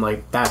signed up, I'm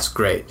like, that's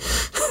great.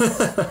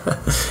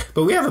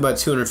 But we have about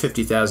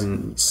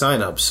 250,000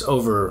 signups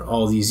over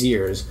all these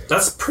years.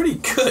 That's pretty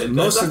good.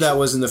 Most of that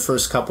was in the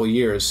first couple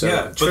years.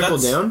 So trickle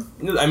down.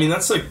 I mean,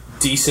 that's like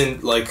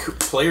decent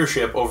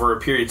playership over a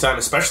period of time,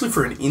 especially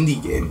for an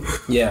indie game.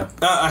 Yeah.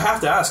 I have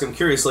to ask, I'm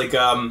curious,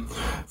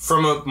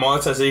 from a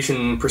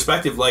monetization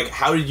perspective,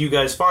 how did you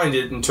guys find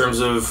it in terms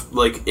of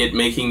it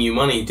making you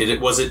money?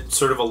 Was it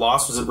sort of a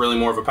loss? Was it really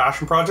more of a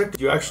passion project? Did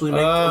you actually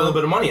make a little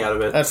bit of money out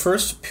of it? At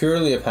first,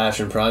 purely a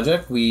passion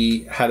project.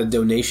 We had a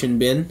donation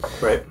bin.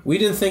 Right. We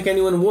didn't think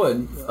anyone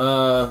would,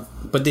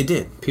 but they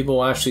did.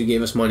 People actually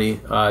gave us money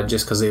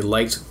just because they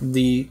liked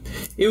the...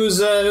 It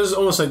was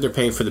almost like they're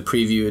paying for the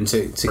preview and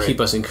to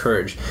keep us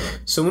encouraged.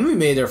 So when we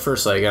made our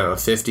first,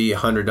 $50,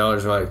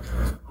 $100, we're like,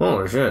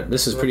 oh shit,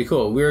 this is pretty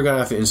cool. We were going to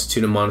have to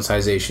institute a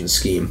monetization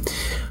scheme.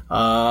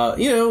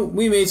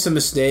 We made some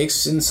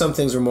mistakes, and some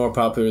things were more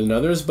popular than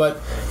others, but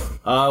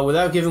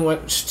without giving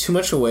too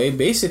much away,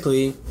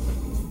 basically,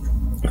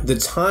 the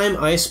time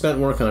I spent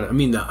working on it,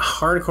 the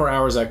hardcore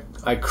hours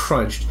I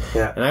crunched,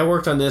 and I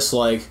worked on this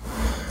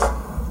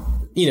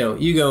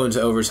you go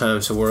into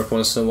overtime to work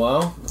once in a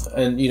while.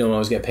 and you don't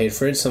always get paid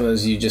for it.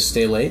 Sometimes you just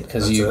stay late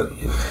because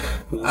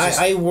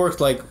I worked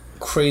like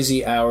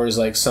crazy hours,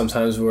 like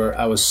sometimes where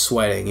I was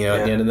sweating, you know,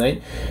 at the end of the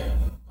night.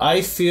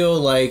 I feel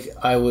like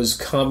I was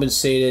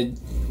compensated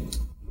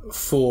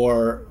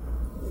for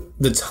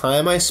the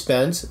time I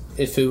spent,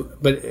 if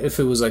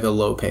it was like a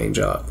low paying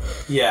job.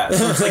 Yeah,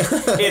 so it's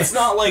like it's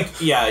not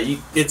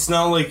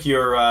like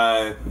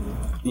you're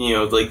you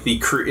know, like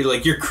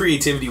like your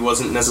creativity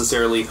wasn't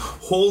necessarily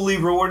wholly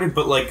rewarded,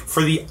 but like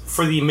for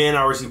the man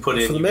hours you put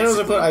in, for the man hours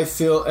I put, I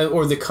feel,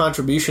 or the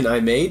contribution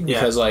I made,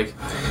 because like,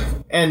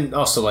 and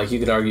also like you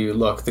could argue,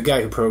 look, the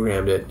guy who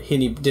programmed it,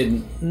 he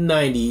did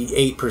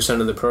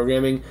 98% of the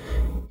programming.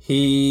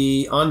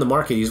 He, on the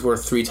market, he's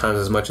worth 3 times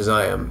as much as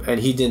I am, and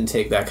he didn't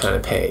take that kind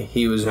of pay.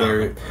 He was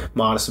very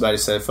modest about it. He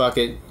said, fuck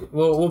it,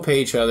 we'll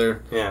pay each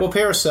other. Yeah. We'll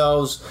pay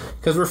ourselves,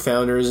 because we're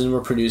founders and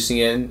we're producing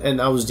it,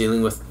 and I was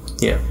dealing with,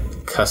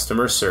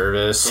 customer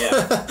service.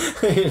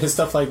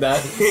 Stuff like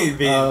that.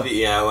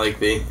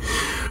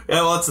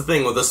 Well, that's the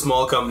thing with a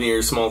small company or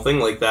a small thing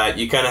like that.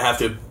 You kind of have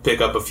to pick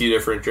up a few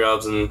different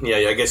jobs, and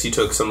I guess you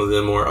took some of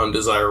the more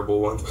undesirable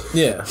ones.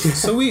 Yeah.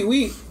 So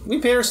we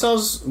pay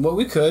ourselves what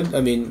we could.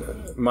 I mean,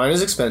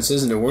 minus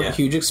expenses, and there weren't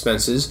huge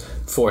expenses,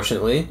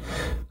 fortunately.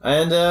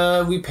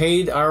 And we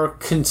paid our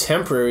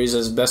contemporaries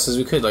as best as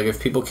we could. Like,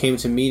 if people came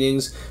to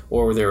meetings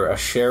or they were a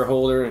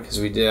shareholder, because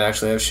we did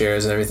actually have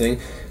shares and everything,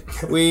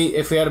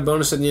 if we had a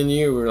bonus at the end of the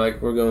year,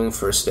 we're going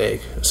for a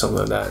steak or something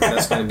like that.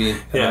 That's going to be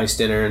a nice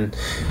dinner.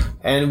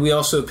 And we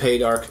also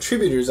paid our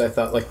contributors. I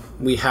thought, like,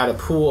 we had a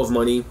pool of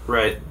money,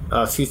 right?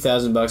 A few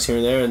 $1,000 here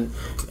and there, and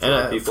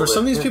for some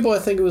of these people, I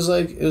think it was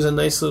a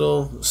nice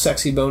little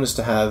sexy bonus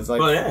to have,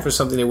 like, for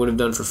something they would have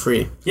done for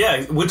free.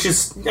 Yeah, which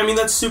is, I mean,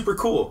 that's super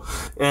cool.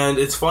 And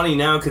it's funny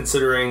now,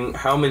 considering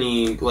how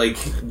many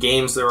like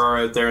games there are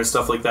out there and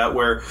stuff like that,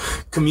 where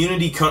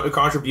community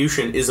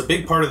contribution is a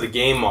big part of the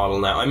game model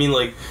now. I mean,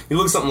 like, you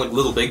look at something like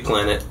Little Big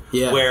Planet,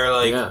 where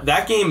like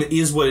that game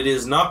is what it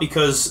is, not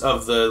because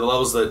of the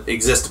levels that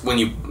exist when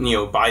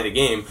you buy the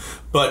game,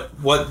 but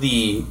what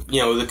the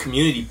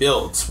community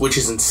builds, which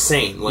is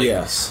insane. Like,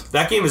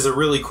 that game is a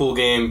really cool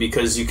game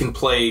because you can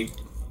play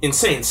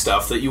insane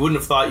stuff that you wouldn't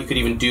have thought you could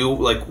even do,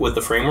 like, with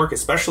the framework,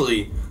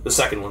 especially the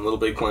second one, Little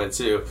Big Planet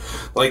 2.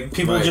 Like,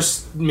 people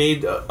just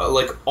made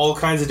like all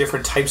kinds of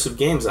different types of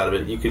games out of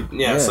it. You could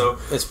so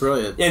it's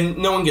brilliant, and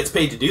no one gets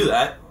paid to do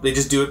that. They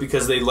just do it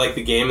because they like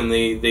the game and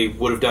they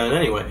would have done it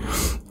anyway.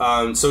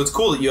 So it's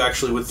cool that you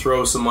actually would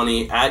throw some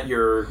money at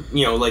your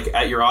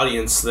at your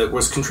audience that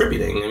was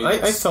contributing. I mean,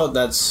 I felt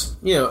that's,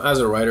 as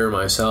a writer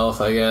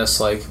myself, I guess,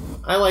 like,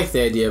 I like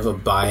the idea of a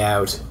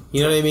buyout.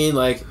 You know what I mean?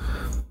 Like,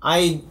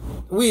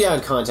 we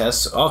had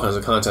contests, all kinds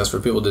of contests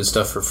where people did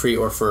stuff for free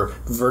or for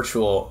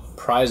virtual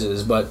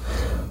prizes, but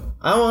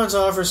I wanted to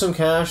offer some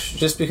cash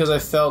just because I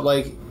felt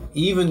like,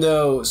 even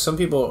though some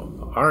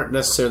people aren't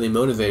necessarily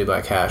motivated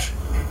by cash,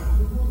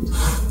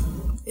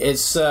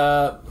 it's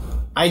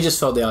I just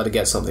felt they ought to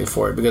get something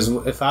for it, because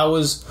if I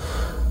was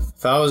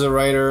a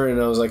writer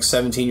and I was like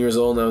 17 years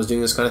old and I was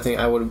doing this kind of thing,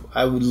 I would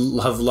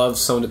have loved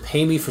someone to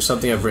pay me for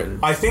something I've written.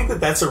 I think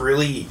that's a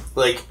really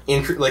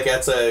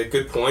that's a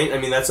good point. I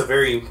mean, that's a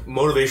very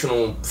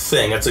motivational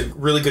thing. That's a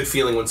really good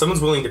feeling when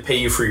someone's willing to pay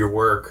you for your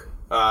work.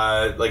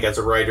 Like, as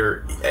a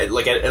writer,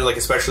 like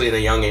especially at a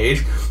young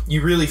age,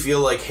 you really feel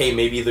like, hey,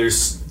 maybe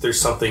there's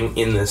something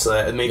in this.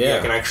 Maybe I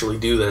can actually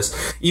do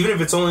this, even if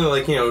it's only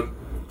like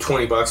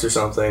 $20 or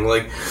something.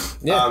 Like,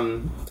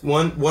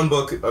 one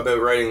book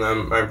about writing that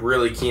I'm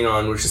really keen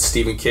on, which is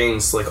Stephen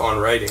King's, like, On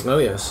Writing. Oh,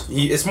 yes.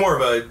 It's more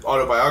of an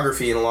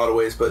autobiography in a lot of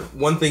ways, but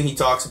one thing he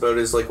talks about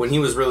is, like, when he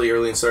was really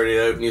early and started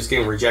out and he was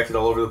getting rejected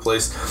all over the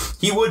place,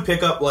 he would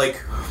pick up,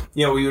 like,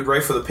 he would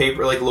write for the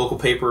paper, like, local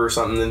paper or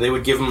something, and they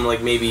would give him,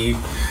 like, maybe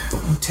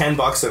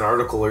 $10 an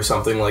article or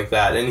something like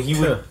that, and he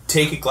would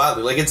take it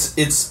gladly. Like, it's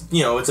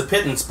it's a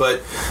pittance,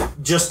 but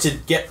just to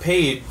get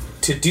paid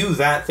to do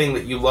that thing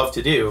that you love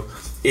to do,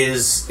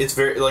 it's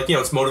very, like,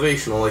 it's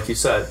motivational, like you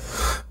said.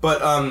 But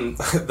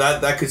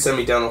that could send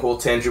me down a whole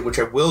tangent, which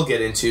I will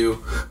get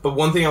into. But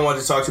one thing I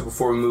wanted to talk to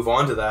before we move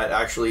on to that,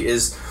 actually,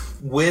 is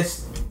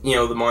with the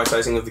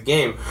monetizing of the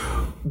game,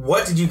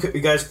 what did you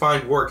guys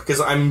find worked?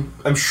 Because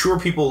I'm sure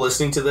people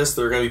listening to this,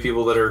 there are going to be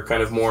people that are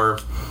kind of more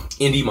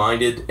indie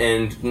minded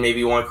and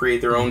maybe want to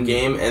create their own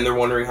game, and they're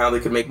wondering how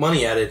they could make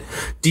money at it.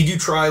 Did you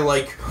try,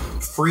 like,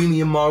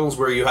 freemium models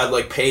where you had,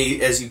 like,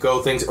 pay as you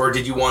go things, or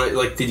did you want it,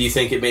 like, did you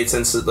think it made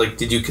sense that, like,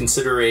 did you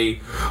consider a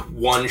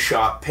one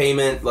shot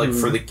payment, like,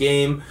 for the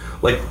game?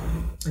 Like,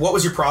 what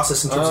was your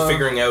process in terms of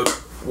figuring out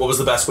what was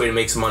the best way to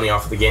make some money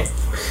off of the game?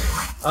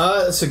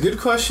 It's a good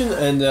question,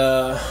 and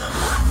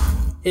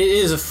it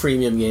is a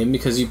freemium game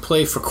because you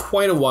play for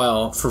quite a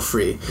while for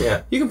free.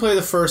 Yeah, you can play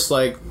the first,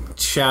 like,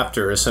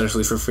 chapter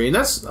essentially for free, and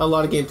that's a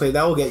lot of gameplay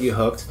that will get you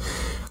hooked.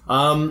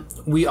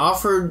 We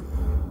offered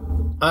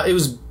it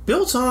was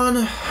built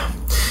on,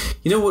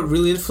 You know what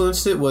really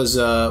influenced it was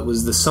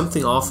the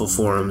Something Awful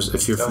forums,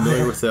 if you're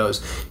familiar with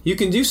those. You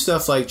can do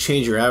stuff like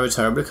change your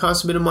avatar, but it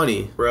costs a bit of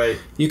money. Right.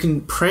 You can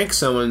prank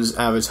someone's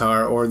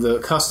avatar or the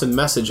custom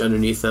message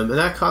underneath them, and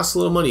that costs a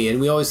little money, and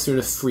we always threw in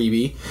a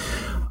freebie.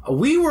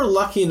 We were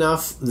lucky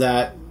enough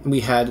that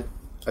we had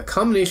a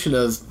combination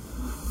of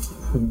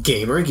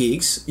gamer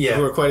geeks who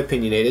were quite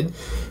opinionated.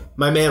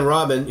 My man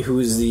Robin, who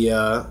is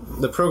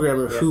the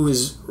programmer, who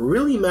is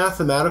really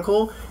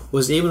mathematical,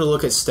 was able to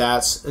look at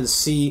stats and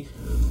see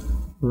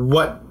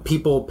what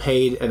people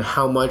paid and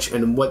how much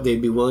and what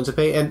they'd be willing to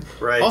pay. And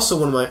also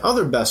one of my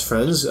other best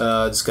friends,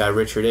 this guy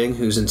Richard Ng,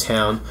 who's in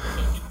town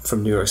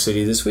from New York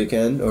City this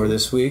weekend or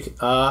this week.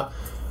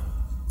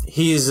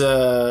 He's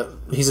a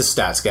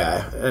stats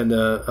guy and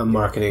a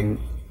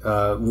marketing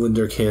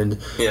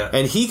wunderkind. Yeah.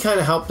 And he kind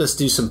of helped us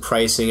do some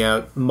pricing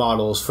out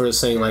models for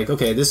saying, like,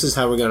 okay, this is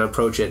how we're going to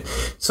approach it.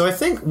 So I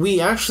think we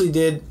actually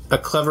did a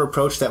clever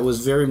approach that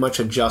was very much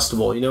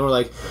adjustable. You know, we're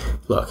like,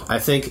 look, I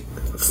think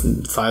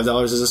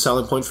 $5 is a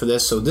selling point for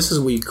this, so this is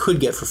what you could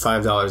get for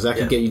 $5. That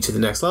could get you to the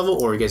next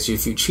level, or it gets you a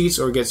few cheats,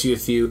 or it gets you a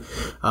few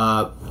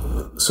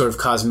sort of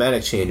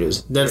cosmetic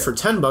changes. Then for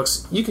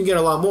 $10, you can get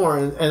a lot more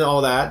and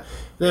all that.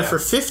 Then for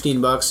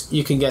 $15,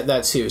 you can get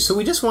that too. So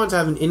we just wanted to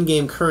have an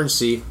in-game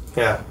currency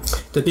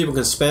that people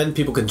can spend,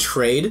 people can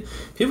trade,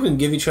 people can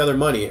give each other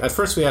money. At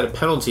first we had a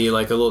penalty,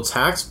 like a little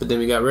tax, but then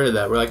we got rid of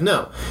that. We're like,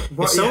 no.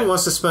 If someone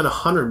wants to spend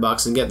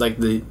 $100 and get like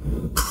the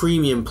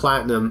premium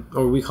platinum,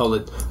 or we call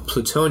it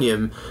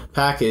plutonium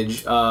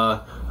package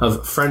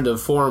of Friend of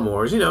Forum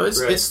Wars, you know,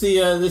 it's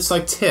it's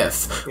like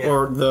TIFF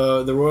or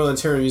the Royal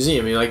Ontario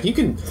Museum. You're like, you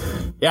can,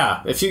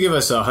 if you give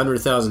us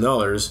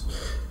 $100,000.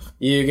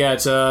 You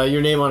got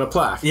your name on a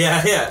plaque.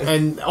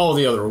 And all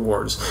the other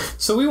rewards.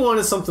 So we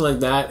wanted something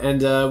like that,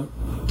 and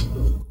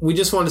we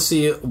just wanted to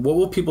see what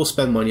will people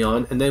spend money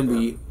on, and then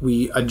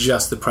we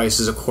adjust the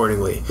prices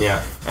accordingly.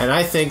 And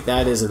I think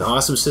that is an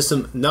awesome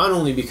system, not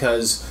only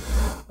because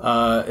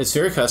it's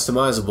very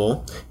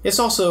customizable, it's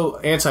also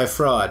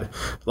anti-fraud.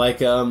 Like,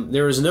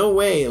 there is no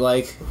way,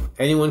 like,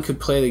 anyone could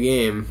play the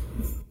game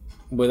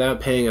without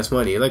paying us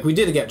money. Like, we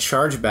did get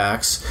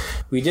chargebacks.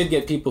 We did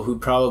get people who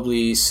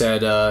probably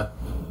said,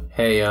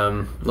 hey,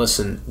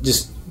 listen,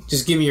 just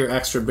give me your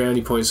extra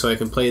brownie points so I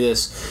can play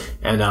this,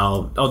 and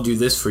I'll do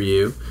this for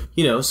you.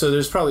 You know, so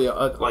there's probably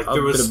a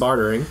bit of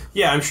bartering.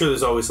 Yeah, I'm sure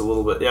there's always a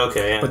little bit.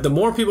 But the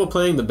more people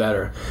playing, the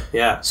better.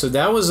 So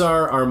that was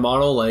our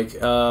model. Like,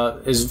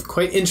 is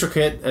quite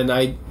intricate, and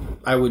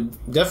I would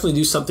definitely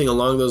do something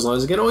along those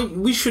lines again. Oh,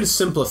 we should have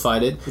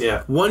simplified it.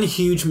 One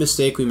huge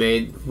mistake we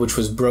made, which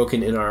was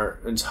broken in our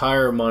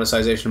entire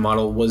monetization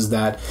model, was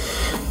that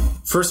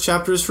first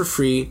chapter is for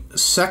free.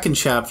 Second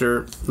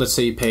chapter, let's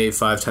say you pay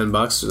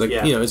 $5-10, like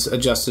you know, it's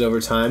adjusted over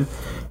time,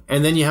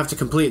 and then you have to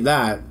complete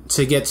that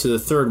to get to the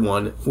third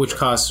one, which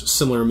costs a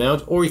similar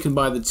amount, or you can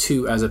buy the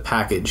two as a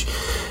package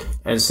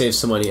and save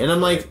some money. And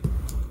I'm like,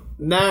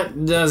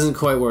 that doesn't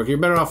quite work. You're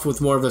better off with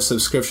more of a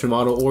subscription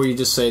model, or you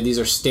just say these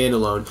are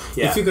standalone.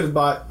 If you could have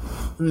bought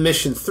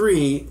Mission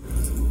 3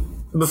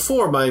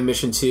 before buying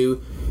Mission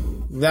 2,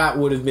 that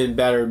would have been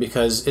better,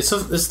 because it's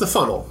the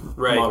funnel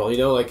model, you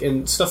know, like,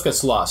 and stuff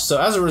gets lost.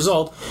 So as a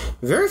result,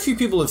 very few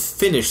people have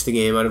finished the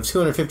game. Out of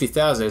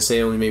 250,000, I'd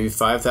say only maybe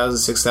 5,000,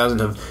 6,000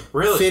 have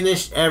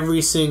finished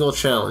every single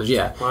challenge.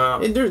 Wow.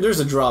 And there's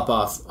a drop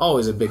off,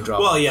 always a big drop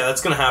off. Well,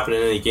 that's going to happen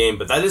in any game,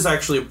 but that is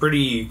actually a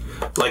pretty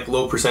like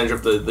low percentage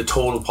of the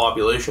total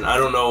population. I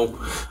don't know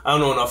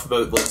enough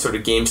about like sort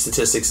of game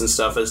statistics and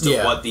stuff as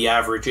to what the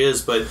average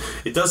is, but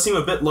it does seem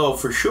a bit low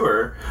for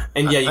sure.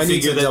 And you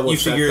figure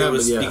it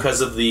was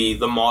because of the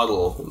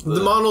model.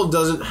 The model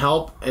doesn't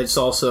help. It's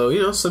also, you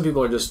know, some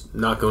people are just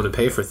not going to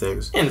pay for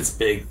things, and it's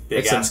big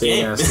ass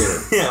game.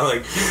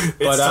 Like,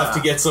 it's tough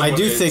to get someone. I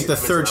do think the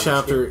third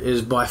chapter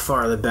is by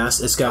far the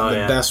best. It's got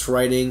the best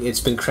writing. It's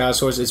been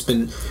crowdsourced.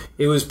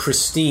 It was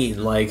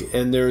pristine. Like,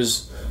 and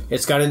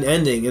it's got an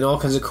ending and all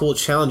kinds of cool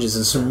challenges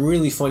and some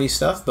really funny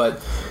stuff.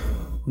 But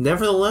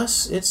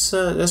nevertheless, it's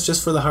that's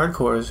just for the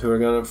hardcores who are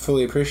going to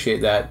fully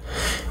appreciate that.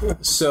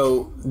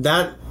 So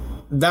that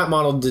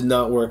model did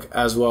not work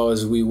as well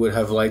as we would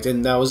have liked,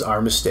 and that was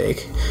our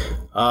mistake.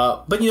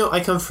 But, you know, I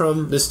come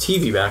from this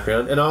TV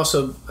background, and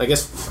also, I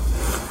guess,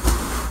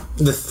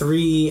 the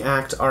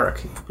 3-act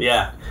arc.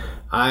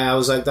 I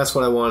was like, that's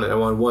what I wanted. I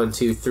wanted 1,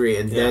 2, 3,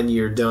 and then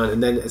you're done,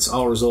 and then it's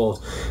all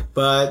resolved.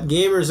 But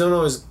gamers don't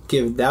always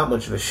give that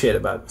much of a shit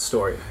about the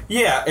story.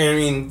 Yeah, and I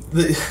mean,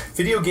 the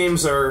video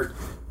games are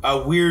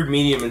a weird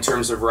medium in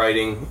terms of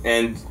writing,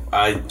 and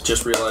I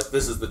just realized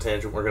this is the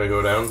tangent we're going to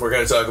go down. We're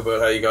going to talk about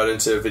how you got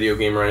into video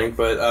game writing,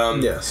 but I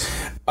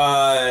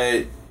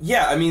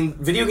mean,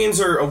 video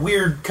games are a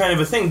weird kind of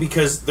a thing,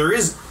 because there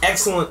is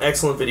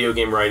excellent video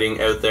game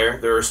writing out there.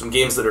 There are some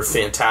games that are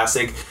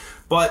fantastic,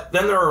 But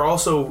then there are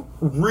also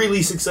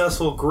really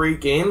successful, great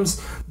games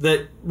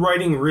that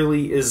writing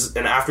really is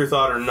an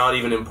afterthought or not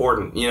even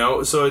important, you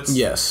know? So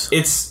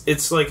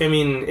it's like, I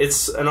mean,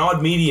 it's an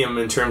odd medium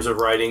in terms of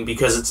writing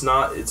because it's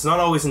not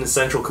always an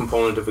essential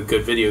component of a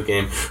good video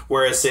game.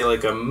 Whereas, say,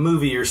 like a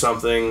movie or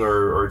something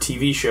or a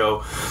TV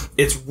show,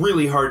 it's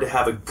really hard to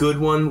have a good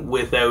one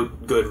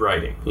without good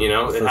writing, you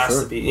know? It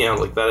has to be, you know,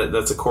 like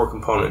that's a core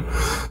component.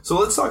 So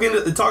let's talk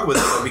about that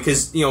though,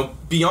 because, you know,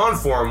 beyond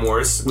Forum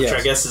Wars, which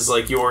I guess is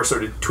like your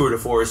sort of tour de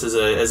force as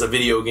a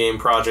video game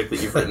project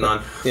that you've written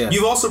on,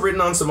 you've also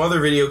written on some other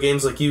video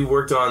games, like you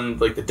worked on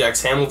like the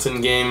Dex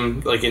Hamilton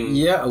game, like in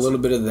a little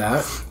bit of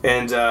that.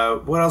 And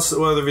what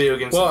other video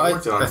games have you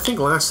worked on? I think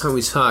last time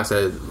we talked,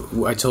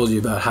 I told you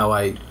about how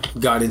I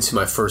got into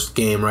my first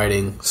game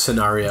writing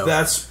scenario.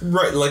 That's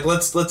right. Like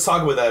let's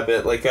talk about that a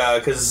bit, like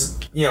because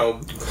you know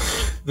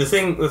the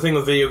thing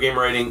with video game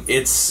writing,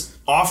 it's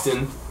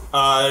often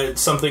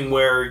something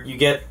where you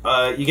get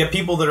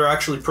people that are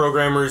actually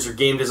programmers or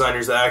game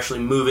designers that actually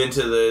move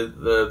into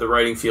the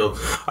writing field.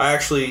 I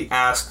actually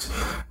asked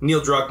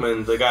Neil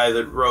Druckmann, the guy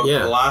that wrote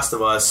The Last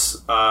of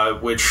Us,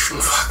 which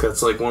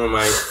that's like one of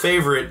my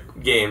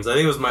favorite games. I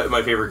think it was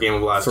my favorite game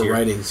of last year. For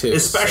writing too.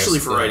 Especially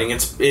for writing.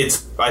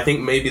 It's I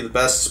think maybe the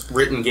best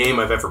written game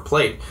I've ever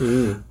played.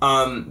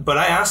 But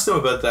I asked him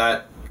about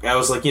that. I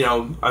was like, you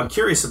know, I'm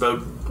curious about,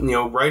 you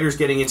know, writers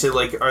getting into,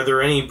 like, are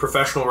there any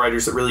professional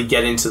writers that really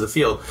get into the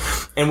field?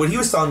 And what he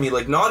was telling me,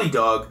 like, Naughty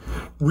Dog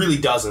really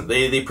doesn't.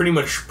 They pretty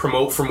much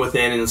promote from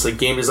within, and it's like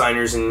game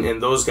designers and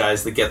those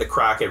guys that get the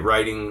crack at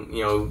writing,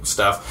 you know,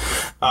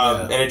 stuff.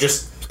 And it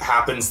just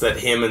happens that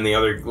him and the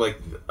other, like,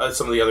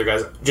 some of the other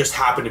guys just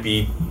happen to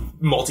be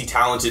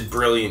multi-talented,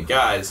 brilliant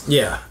guys.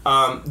 Yeah.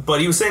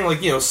 But he was saying,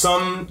 like, you know,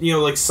 some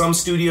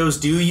studios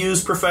do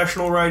use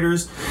professional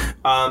writers.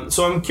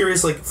 So I'm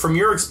curious, like, from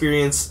your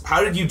experience,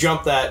 how did you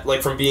jump that,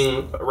 like, from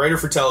being a writer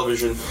for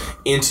television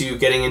into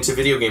getting into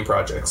video game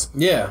projects?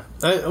 Yeah.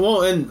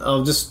 And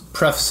I'll just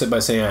preface it by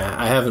saying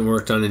I haven't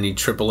worked on any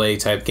AAA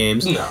type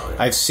games. No. Yeah.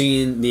 I've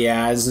seen the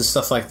ads and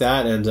stuff like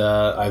that, and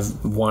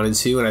I've wanted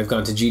to, and I've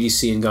gone to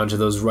GDC and gone to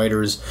those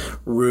writers'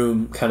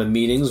 room kind of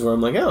meetings where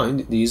I'm like, oh,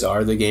 these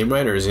are the game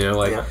writers, you know,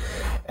 like,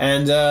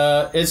 and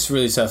it's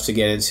really tough to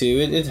get into.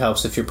 It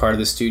helps if you're part of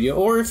the studio,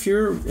 or if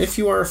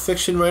you are a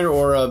fiction writer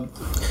or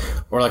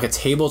like a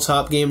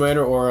tabletop game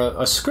writer or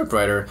a script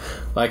writer,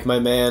 like my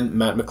man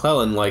Matt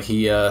McClellan. Like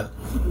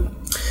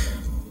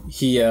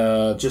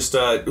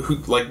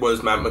what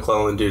does Matt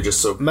McClellan do?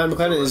 Just so Matt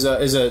McClellan is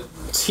a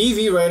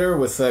TV writer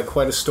with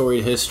quite a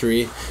storied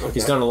history. Okay.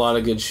 He's done a lot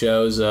of good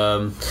shows.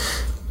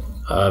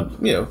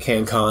 You know,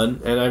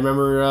 CanCon, and I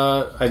remember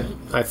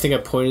I think I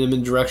pointed him in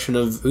the direction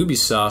of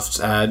Ubisoft's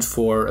ad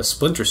for a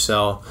Splinter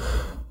Cell,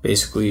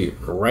 basically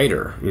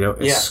writer, you know,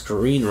 a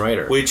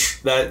screenwriter.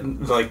 Which that's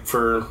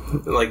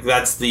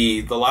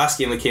the last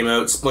game that came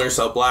out, Splinter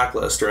Cell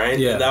Blacklist, right?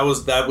 Yeah. And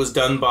that was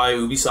done by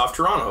Ubisoft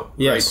Toronto.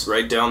 Yes.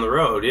 Right down the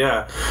road,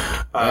 yeah.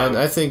 And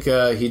I think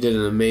he did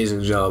an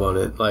amazing job on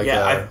it. Like,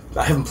 I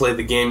haven't played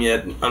the game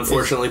yet,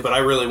 unfortunately, but I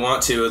really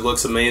want to. It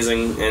looks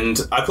amazing, and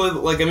I played,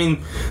 like, I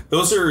mean,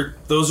 those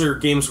are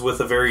games with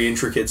a very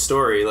intricate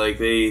story. Like,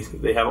 they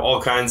have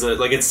all kinds of,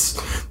 like, it's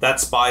that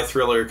spy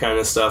thriller kind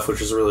of stuff,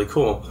 which is really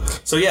cool.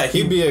 So yeah,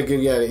 he'd be a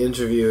good guy to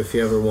interview if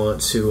you ever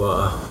want to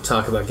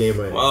talk about game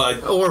writing,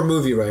 or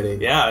movie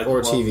writing,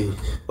 or TV.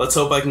 Let's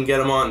hope I can get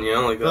him on. You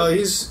know, like that.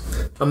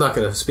 Well, I'm not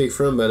going to speak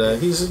for him, but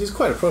he's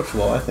quite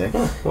approachable, I think.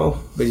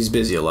 Well, but he's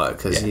busy a lot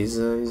because he's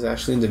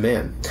actually in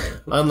demand,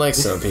 unlike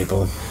some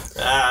people.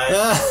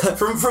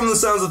 From the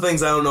sounds of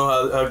things, I don't know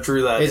how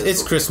true that is.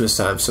 It's Christmas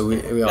time, so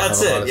we all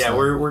that's have a lot it. of time.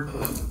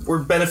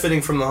 We're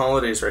benefiting from the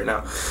holidays right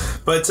now.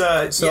 But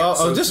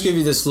I'll just give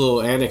you this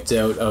little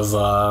anecdote of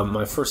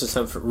my first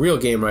attempt for real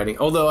game writing.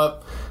 Although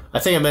I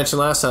think I mentioned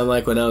last time,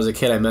 like, when I was a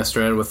kid, I messed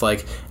around with,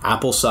 like,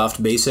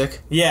 AppleSoft Basic.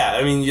 Yeah,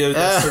 I mean,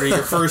 that's sort of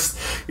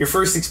your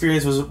first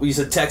experience was, you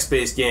said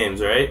text-based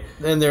games, right?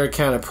 And they're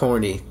kind of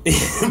porny.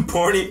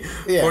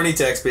 Porny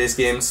text-based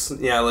games.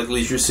 Yeah, like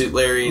Leisure Suit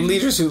Larry.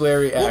 Leisure Suit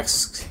Larry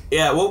X.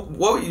 Yeah,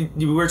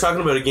 we were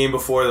talking about a game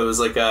before that was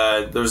like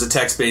there was a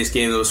text-based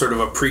game that was sort of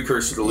a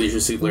precursor to Leisure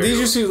Suit Larry.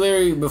 Leisure Suit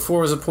Larry, before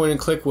it was a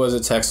point-and-click, was a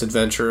text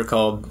adventure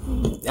called,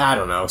 I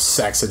don't know,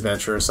 Sex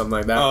Adventure or something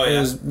like that. Oh, yeah. It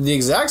was the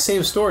exact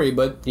same story,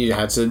 but you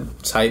had to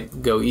type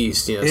 "Go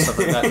East," you know, stuff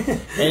like that.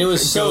 And it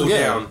was so good.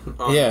 Down.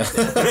 Oh. Yeah,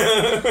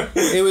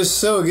 it was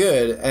so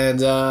good,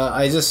 and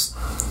I just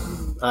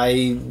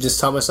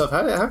taught myself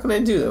how can I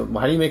do that?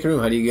 How do you make a room?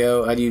 How do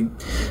you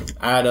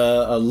add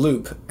a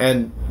loop?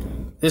 And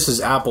this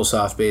is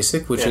AppleSoft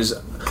Basic, which is,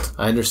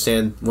 I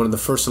understand, one of the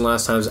first and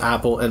last times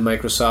Apple and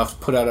Microsoft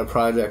put out a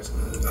project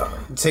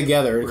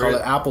together called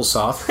it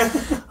AppleSoft.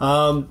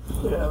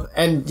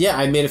 And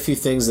I made a few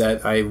things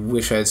that I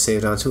wish I had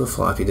saved onto a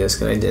floppy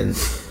disk, and I didn't.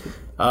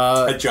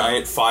 A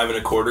giant 5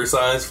 1/4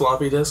 size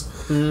floppy disk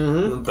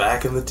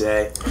back in the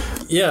day.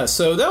 Yeah,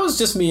 so that was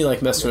just me,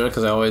 like, messing around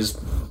because I always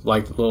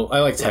I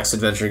like text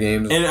adventure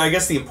games. And I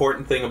guess the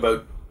important thing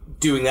about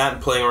doing that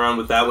and playing around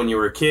with that when you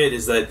were a kid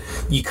is that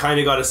you kind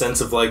of got a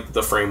sense of like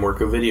the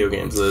framework of video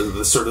games,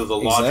 the sort of the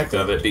logic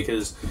of it,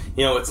 because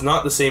it's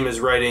not the same as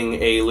writing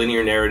a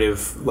linear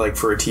narrative like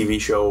for a TV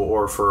show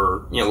or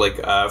for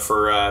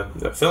for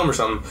a film or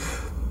something.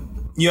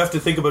 You have to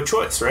think about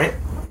choice, right?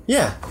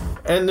 Yeah,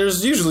 and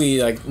there's usually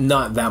like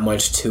not that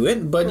much to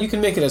it, but you can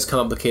make it as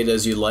complicated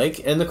as you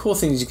like. And the cool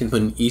thing is you can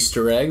put in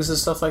Easter eggs and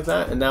stuff like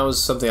that. And that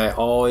was something I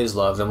always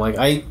loved. I'm like,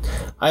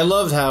 I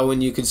loved how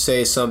when you could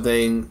say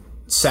something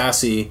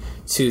sassy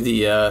to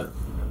the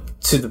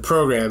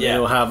program,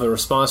 it'll have a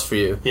response for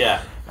you.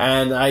 Yeah,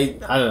 and I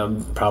don't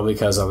know, probably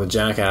because I'm a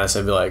jackass,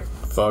 I'd be like,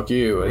 fuck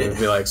you, and it'd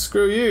be like,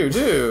 screw you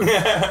too.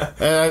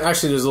 And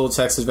actually there's a little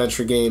text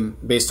adventure game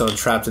based on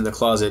Trapped in the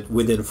Closet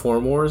within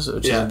Form Wars,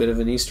 which is a bit of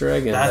an Easter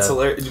egg. And, that's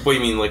hilarious. What do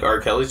you mean, like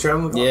R. Kelly's Trapped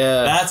in the Closet?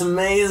 Yeah, that's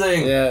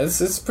amazing. Yeah,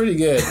 it's pretty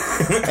good.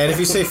 And if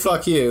you say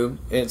fuck you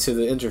into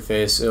the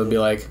interface, it'll be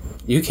like,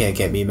 you can't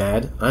get me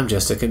mad, I'm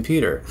just a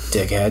computer,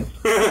 dickhead.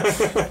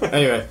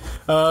 Anyway,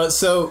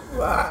 so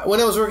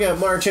when I was working at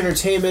March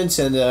Entertainment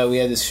and we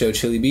had this show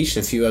Chili Beach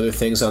and a few other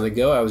things on the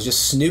go, I was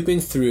just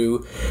snooping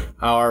through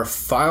our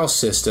file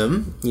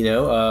system,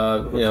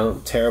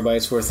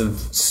 terabytes worth of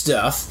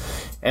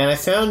stuff, and I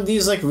found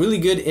these like really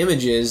good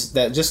images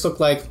that just look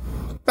like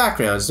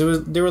backgrounds.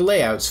 There were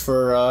layouts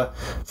for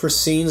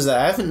scenes that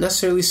I haven't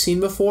necessarily seen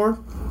before.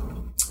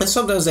 And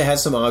sometimes they had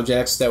some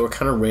objects that were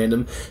kind of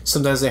random.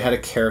 Sometimes they had a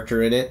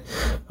character in it.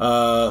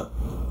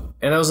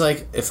 And I was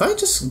like, if I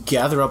just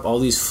gather up all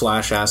these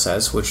Flash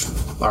assets,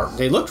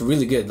 they looked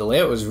really good. The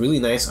layout was really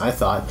nice, I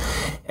thought.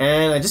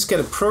 And I just get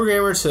a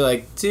programmer to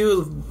like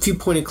do a few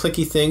point and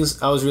clicky things.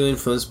 I was really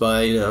influenced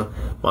by,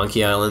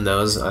 Monkey Island. That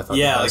was, I thought,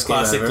 the best game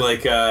classic ever.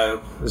 like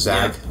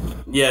Zack.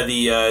 Yeah,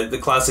 the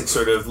classic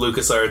sort of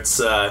LucasArts.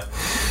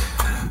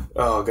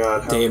 Oh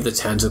god, Dave the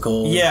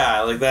Tentacle.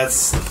 Yeah, like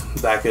that's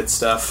that good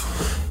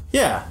stuff.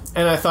 Yeah,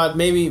 and I thought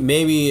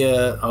maybe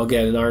I'll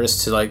get an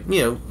artist to like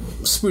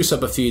spruce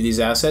up a few of these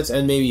assets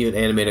and maybe even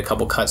animate a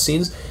couple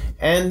cutscenes,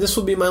 and this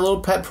will be my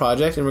little pet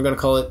project, and we're going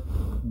to call it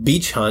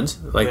Beach Hunt,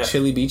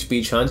 Chili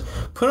Beach Hunt.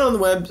 Put it on the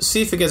web,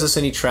 see if it gets us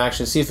any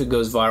traction, see if it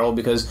goes viral,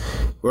 because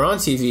we're on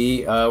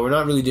TV, we're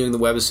not really doing the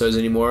webisodes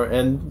anymore,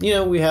 and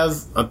we have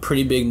a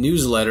pretty big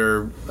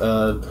newsletter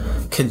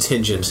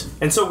contingent.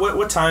 And so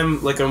what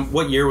time, like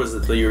what year was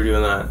it that you were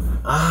doing that?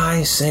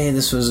 I say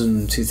this was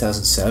in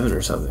 2007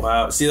 or something.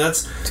 Wow. See,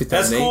 that's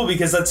cool,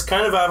 because that's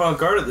kind of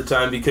avant-garde at the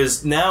time,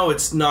 because now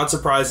it's not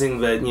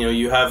surprising that,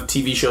 you have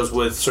TV shows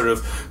with sort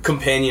of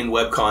companion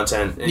web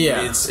content. And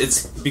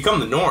it's become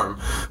the norm.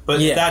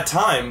 But at that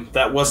time,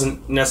 that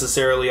wasn't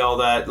necessarily all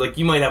that. Like,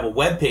 you might have a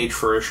web page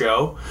for a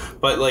show,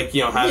 but like,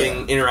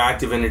 having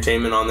interactive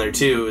entertainment on there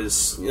too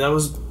that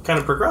was kind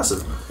of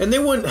progressive. And they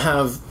would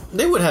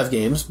have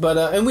games, but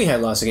and we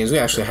had lots of games. We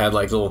actually had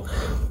like a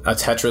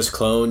Tetris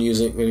clone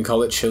we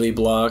call it Chili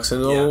Blocks,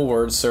 and a little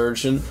word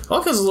search and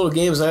all kinds of little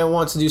games. And I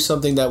wanted to do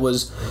something that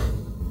was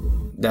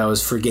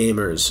for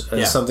gamers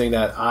and something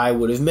that I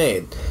would have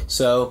made.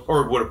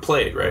 Or would have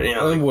played, right?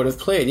 Yeah, would have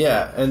played,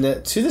 yeah.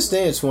 And to this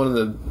day, it's one of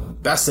the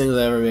best things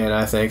I ever made.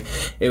 I think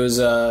it was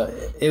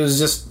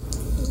just,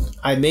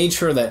 I made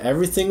sure that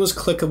everything was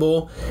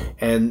clickable,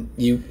 and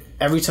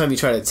every time you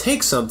try to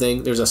take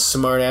something, there's a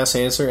smart-ass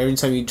answer. Every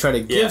time you try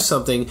to give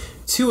something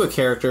to a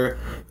character,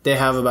 they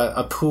have about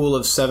a pool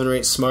of 7 or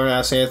 8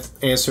 smart-ass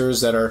answers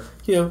that are,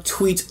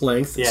 tweet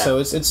length. Yeah. So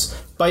it's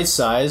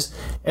bite-sized.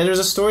 And there's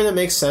a story that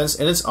makes sense,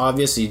 and it's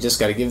obvious. You just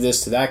got to give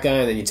this to that guy,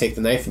 and then you take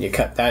the knife and you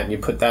cut that, and you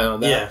put that on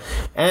that. Yeah.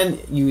 And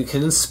you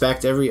can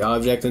inspect every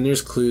object, and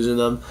there's clues in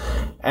them.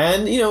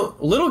 And,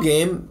 little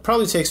game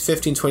probably takes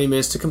 15, 20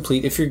 minutes to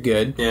complete if you're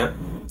good. Yeah.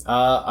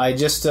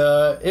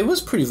 It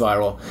was pretty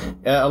viral.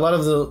 A lot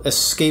of the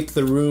escape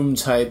the room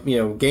type,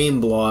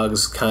 game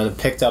blogs kind of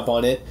picked up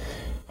on it.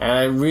 And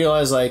I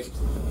realized,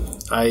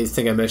 I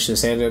think I mentioned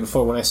this Andrea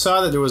before, when I saw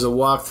that there was a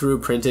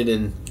walkthrough printed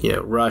in,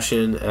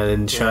 Russian and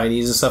in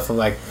Chinese and stuff, I'm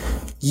like,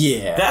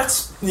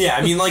 that's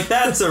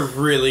a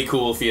really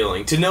cool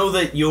feeling to know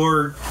that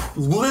your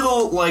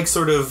little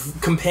sort of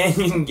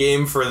companion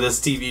game for this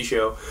TV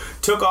show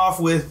took off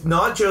with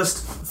not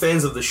just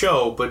fans of the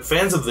show but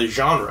fans of the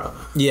genre,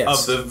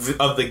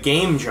 of the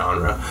game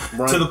genre,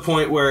 to the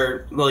point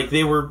where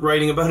they were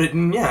writing about it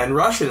in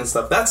Russian and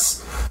stuff.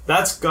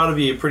 That's got to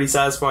be a pretty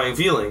satisfying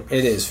feeling.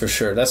 It is, for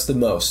sure. That's the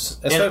most.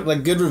 Especially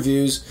good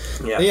reviews.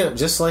 Yeah,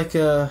 just like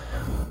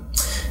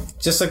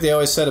they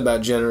always said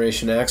about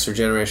Generation X or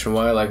Generation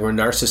Y, we're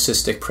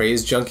narcissistic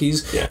praise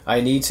junkies. Yeah.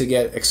 I need to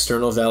get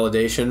external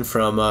validation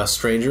from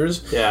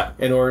strangers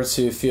in order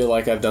to feel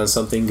like I've done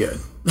something good.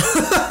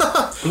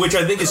 Which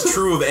I think is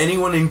true of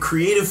anyone in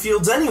creative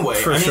fields anyway.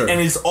 Sure. And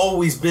it's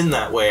always been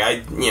that way. I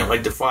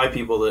defy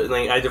people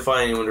I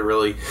defy anyone to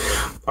really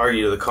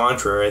argue to the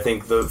contrary. I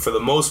think for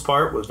the most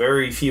part, with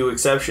very few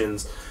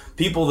exceptions,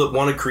 people that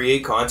want to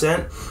create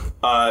content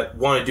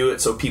want to do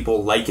it so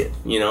people like it,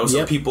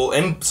 so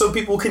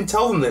people can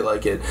tell them they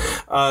like it.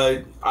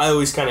 I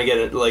always kind of get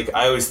it, like,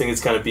 I always think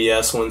it's kind of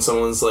BS when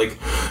someone's like,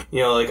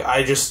 like,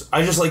 I just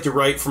like to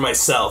write for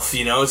myself,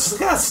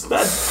 it's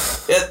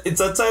like,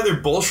 that's either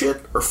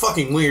bullshit or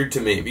fucking weird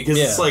to me, because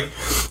it's like,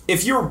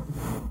 if you're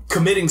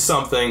committing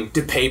something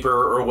to paper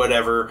or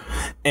whatever,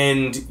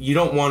 and you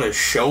don't want to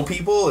show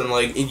people, and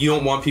like, you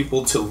don't want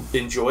people to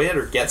enjoy it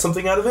or get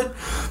something out of it,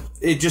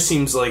 it just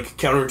seems like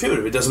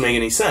counterintuitive. It doesn't make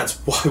any sense.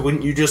 Why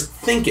wouldn't you just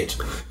think it?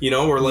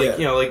 Or like,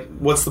 like,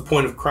 what's the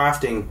point of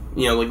crafting,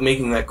 like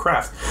making that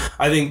craft?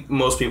 I think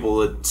most people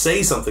that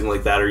say something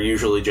like that are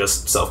usually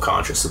just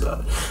self-conscious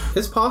about it.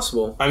 It's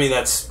possible. I mean,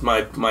 that's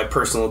my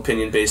personal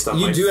opinion based on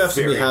you do have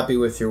to be happy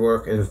with your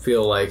work and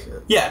feel like,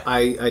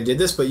 I did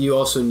this, but you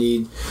also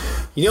need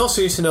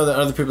to know that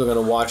other people are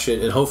going to watch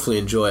it and hopefully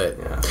enjoy it.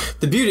 Yeah.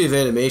 The beauty of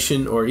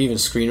animation or even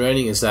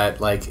screenwriting is that,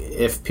 like,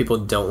 if people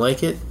don't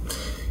like it,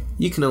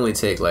 you can only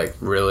take, like,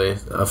 really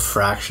a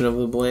fraction of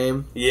the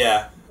blame.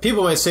 Yeah.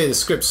 People might say the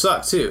script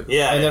sucked, too.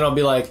 Yeah. And then I'll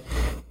be like,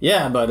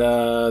 yeah,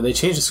 but they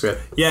changed the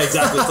script. Yeah,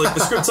 exactly. It's like,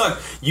 the script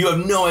sucked. You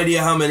have no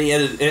idea how many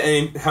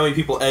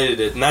people edited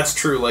it. And that's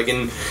true. Like,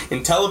 in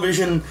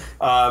television,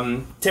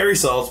 Terry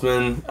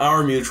Saltzman,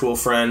 our mutual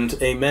friend,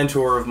 a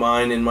mentor of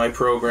mine in my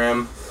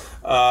program,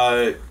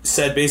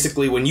 said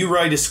basically, when you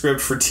write a script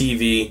for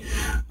TV,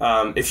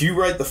 if you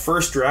write the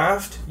first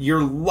draft,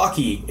 you're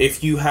lucky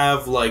if you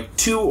have like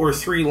 2 or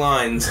 3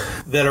 lines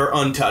that are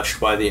untouched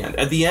by the end.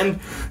 At the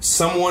end,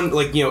 someone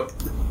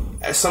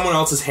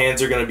else's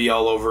hands are going to be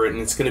all over it,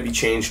 and it's going to be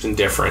changed and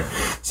different.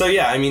 So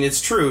yeah, I mean,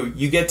 it's true.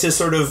 You get to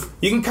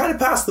you can kind of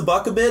pass the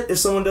buck a bit if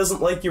someone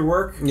doesn't like your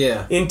work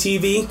in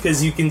TV,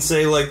 because you can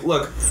say, like,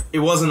 look, it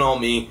wasn't all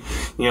me.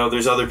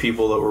 There's other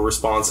people that were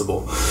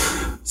responsible.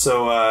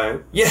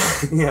 So, yeah,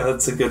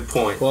 that's a good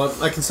point. Well,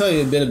 I can tell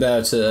you a bit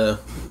about the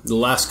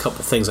last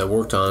couple things I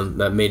worked on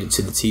that made it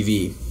to the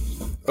TV.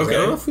 Okay. I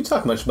don't know if we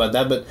talk much about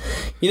that, but,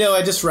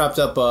 I just wrapped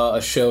up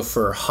a show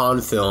for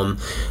Han Film,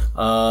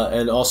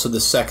 and also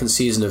the second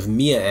season of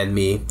Mia and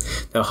Me.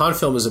 Now, Han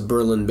Film is a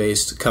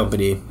Berlin-based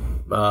company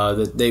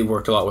that they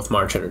worked a lot with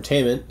March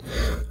Entertainment,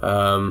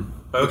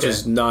 which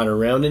is not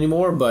around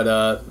anymore,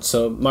 but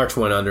so March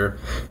went under,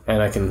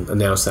 and I can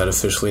announce that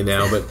officially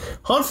now. But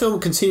Han Film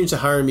continued to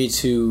hire me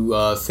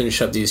to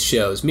finish up these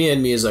shows. Mia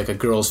and Me is like a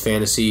girls'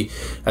 fantasy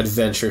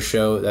adventure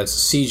show that's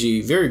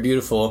CG, very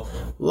beautiful,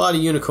 a lot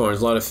of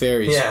unicorns, a lot of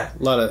fairies, a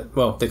lot of,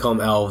 well, they call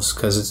them elves,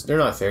 because they're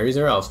not fairies,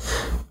 they're elves.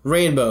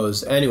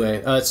 Rainbows.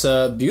 Anyway, it's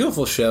a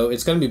beautiful show.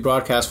 It's going to be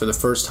broadcast for the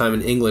first time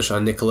in English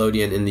on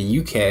Nickelodeon in the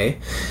UK.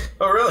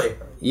 Oh, really?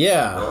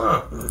 Yeah.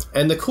 Oh.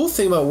 And the cool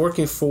thing about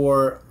working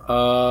for,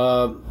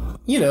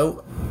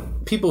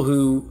 people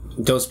who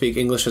don't speak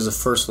English as a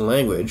first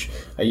language,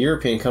 a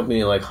European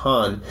company like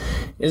Han,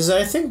 is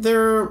I think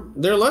they're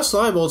less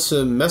liable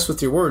to mess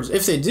with your words.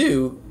 If they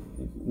do,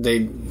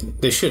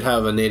 they should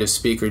have a native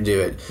speaker do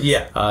it.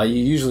 Yeah.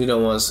 You usually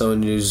don't want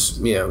someone who's,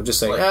 just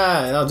saying,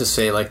 I'll just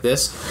say it like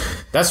this.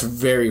 That's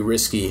very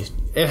risky.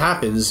 It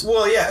happens.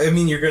 Well, yeah, I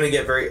mean, you're going to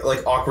get very,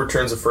 like, awkward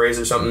turns of phrase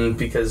or something,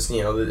 because,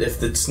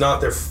 if it's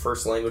not their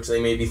first language,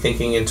 they may be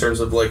thinking in terms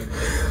of, like,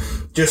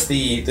 just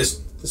the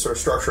sort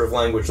of structure of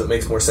language that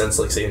makes more sense,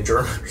 like, say, in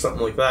German or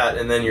something like that,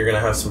 and then you're going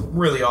to have some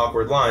really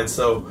awkward lines.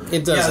 So,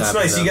 it does it's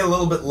nice. Though. You get a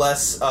little bit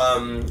less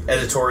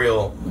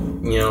editorial,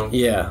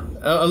 Yeah,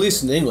 at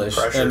least in English.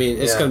 Pressure. I mean,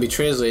 it's going to be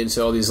translated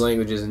into all these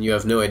languages, and you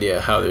have no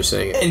idea how they're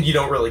saying it. And you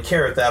don't really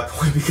care at that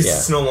point, because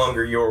it's no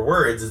longer your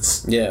words.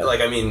 It's,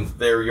 like, I mean,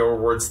 they're your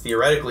words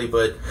theoretically,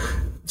 but...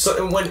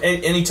 So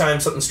anytime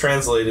something's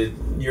translated,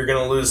 you're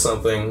going to lose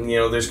something.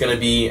 There's going to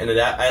be an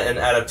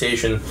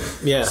adaptation.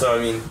 Yeah. So, I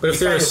mean... But if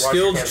they're a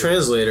skilled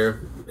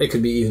translator, it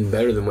could be even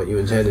better than what you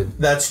intended.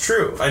 That's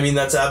true. I mean,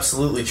 that's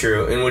absolutely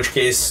true. In which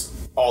case,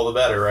 all the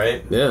better,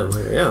 right? Yeah,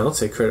 I'll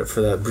take credit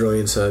for that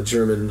brilliant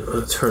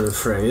German turn of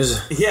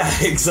phrase. Yeah,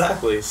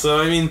 exactly. So,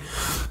 I mean,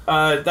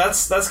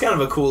 that's kind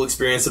of a cool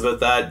experience about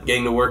that,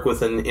 getting to work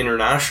with an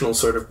international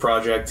sort of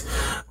project.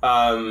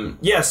 So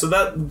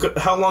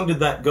how long did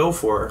that go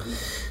for?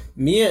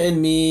 Mia and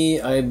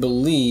Me, I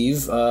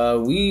believe,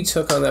 we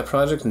took on that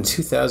project in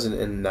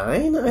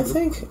 2009, I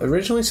think,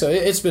 originally. So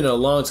it's been a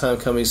long time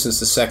coming since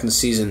the second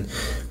season,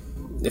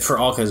 for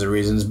all kinds of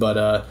reasons. But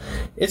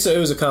it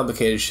was a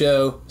complicated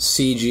show,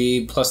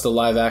 CG, plus the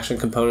live action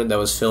component that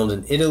was filmed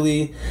in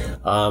Italy.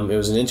 It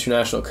was an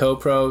international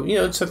co-pro.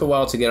 It took a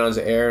while to get onto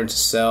air and to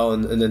sell,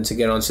 and then to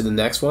get onto the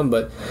next one.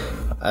 But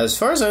as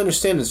far as I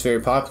understand, it's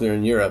very popular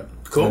in Europe.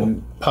 Cool.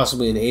 And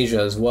possibly in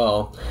Asia as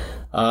well.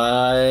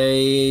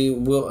 It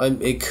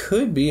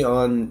could be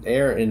on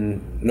air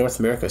in North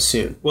America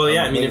soon. Well,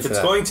 yeah, I mean, if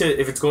it's going to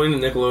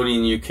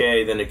Nickelodeon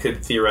UK, then it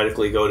could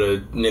theoretically go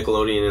to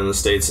Nickelodeon in the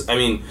States. I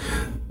mean,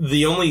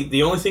 the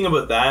only thing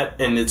about that,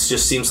 and it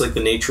just seems like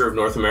the nature of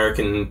North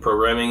American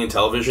programming and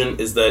television,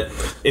 is that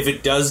if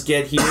it does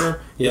get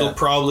here, it'll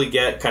probably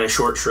get kind of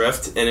short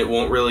shrift, and it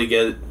won't really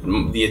get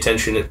the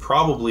attention it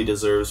probably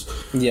deserves.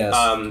 Yes.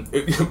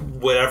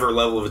 Whatever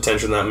level of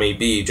attention that may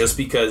be, just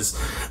because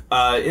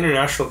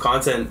international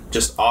content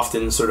just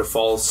often sort of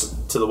falls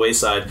to the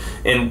wayside.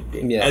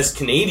 And as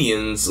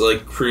Canadians,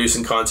 like,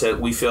 producing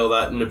content, we feel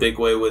that in a big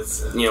way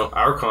with,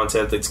 our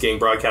content that's getting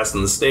broadcast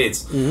in the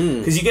States.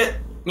 Because you get,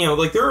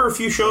 like, there are a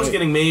few shows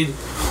getting made,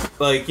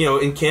 like,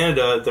 in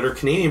Canada that are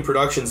Canadian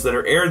productions that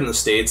are aired in the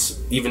States,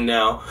 even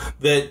now,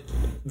 that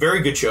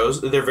very good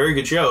shows. They're very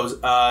good shows,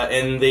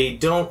 and they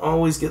don't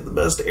always get the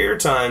best air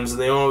times, and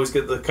they don't always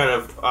get the kind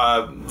of,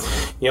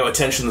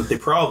 attention that they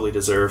probably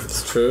deserve.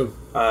 It's true.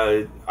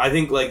 I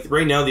think, like,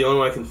 right now, the only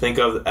one I can think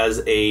of as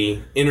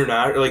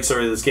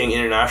that's getting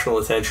international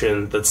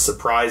attention that's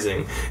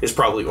surprising is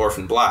probably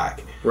Orphan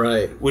Black.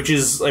 Right. Which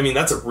is, I mean,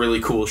 that's a really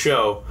cool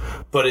show,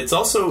 but it's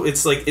also,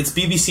 it's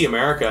BBC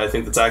America, I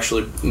think, that's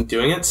actually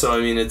doing it, so,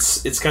 I mean,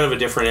 it's kind of a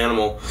different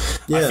animal.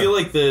 Yeah. I feel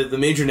like the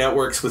major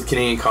networks with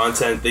Canadian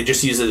content, they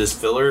just use it as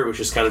filler, which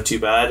is kind of too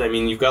bad. I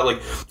mean, you've got,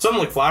 like, something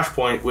like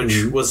Flashpoint,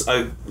 which was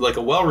a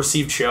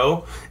well-received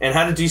show, and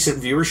had a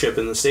decent viewership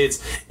in the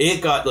States.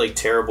 It got, like,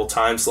 terrible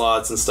time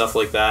slots and stuff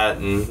like that,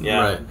 and, yeah.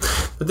 Right.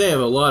 But they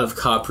have a lot of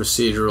cop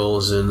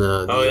procedurals in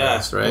the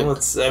US, right? Well,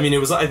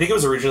 I think it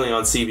was originally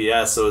on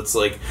CBS, so it's,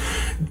 like,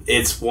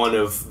 it's one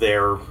of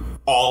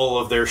all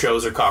of their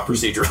shows are cop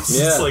procedurals.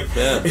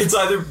 Yeah, it's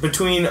either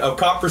between a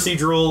cop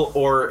procedural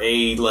or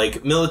a,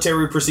 like,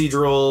 military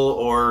procedural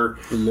or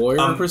lawyer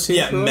procedural.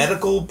 Yeah,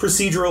 medical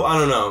procedural. I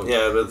don't know.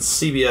 Yeah, but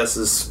CBS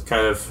is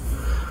kind of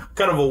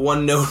a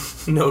one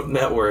note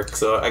network.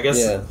 So I guess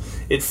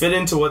it fit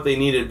into what they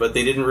needed, but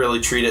they didn't really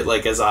treat it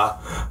like as a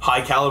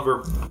high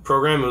caliber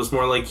program. It was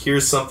more like,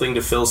 here's something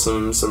to fill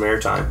some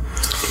airtime.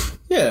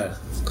 Yeah.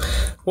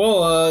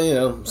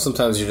 Well,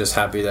 sometimes you're just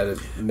happy that it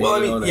made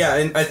it on it. Yeah,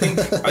 and I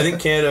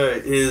think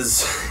Canada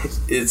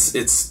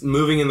it's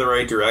moving in the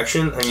right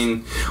direction. I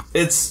mean,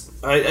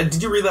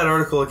 did you read that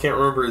article? I can't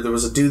remember. There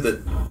was a dude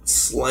that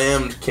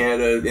slammed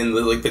Canada in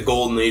the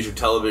golden age of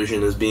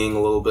television as being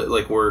a little bit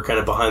like we're kind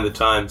of behind the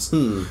times,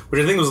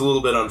 which I think was a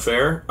little bit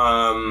unfair.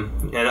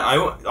 And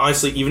I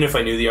honestly, even if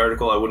I knew the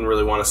article, I wouldn't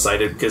really want to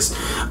cite it because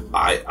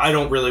I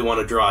don't really want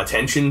to draw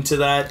attention to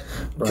that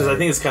because I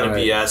think it's kind of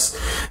BS,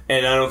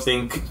 and I don't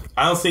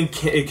think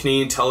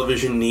Canadian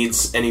television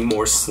needs any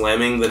more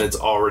slamming than it's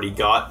already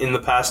got in the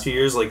past few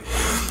years. Like,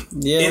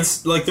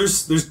 it's like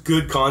there's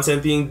good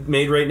content being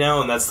made right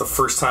now, and that's the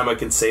first time I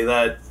can say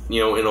that,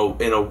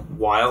 in a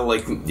while.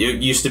 Like,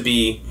 it used to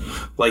be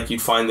like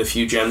you'd find the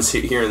few gems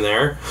here and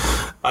there.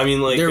 I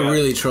mean, like, they're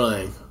really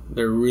trying.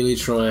 They're really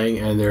trying,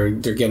 and they're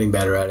getting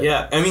better at it.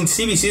 Yeah, I mean,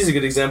 CBC is a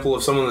good example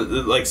of someone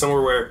that, like,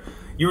 somewhere where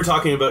you were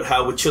talking about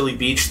how with Chili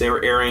Beach they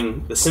were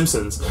airing The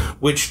Simpsons,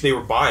 which they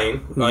were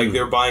buying. Like, they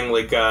were buying,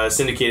 like,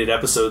 syndicated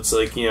episodes,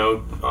 like,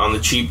 on the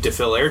cheap to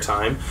fill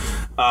airtime,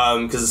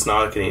 because it's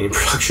not a Canadian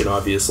production,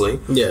 obviously.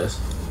 Yes.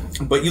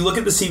 But you look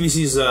at the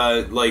CBC's,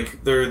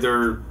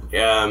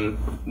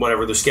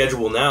 their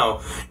schedule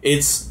now,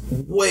 it's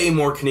way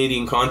more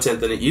Canadian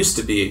content than it used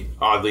to be,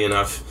 oddly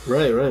enough.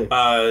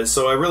 Right.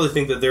 So I really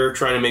think that they're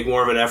trying to make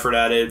more of an effort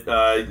at it.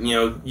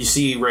 You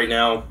see right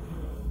now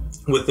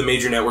with the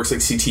major networks like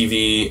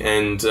CTV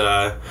and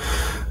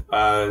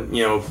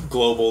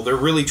Global, they're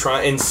really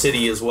trying, and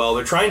City as well,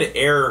 they're trying to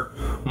air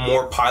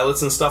more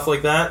pilots and stuff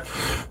like that.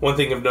 One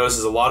thing I've noticed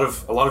is a lot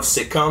of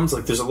sitcoms,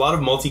 like, there's a lot of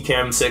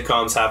multicam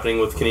sitcoms happening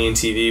with Canadian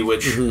TV,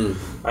 which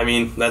I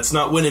mean, that's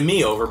not winning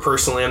me over.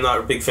 Personally, I'm not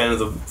a big fan of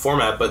the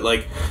format, but,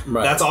 like,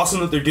 that's awesome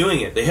that they're doing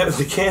it.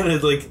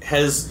 Canada, like,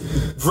 has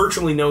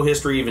virtually no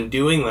history even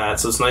doing that,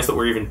 so it's nice that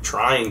we're even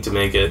trying to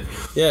make it.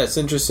 Yeah, it's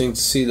interesting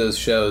to see those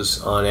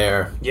shows on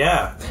air.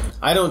 Yeah.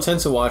 I don't tend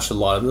to watch a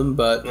lot of them,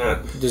 but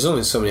there's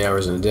only so many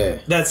hours in a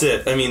day. That's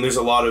it. I mean, there's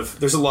a lot of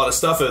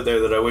stuff out there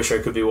that I wish I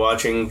could be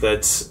watching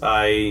that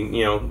I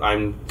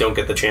don't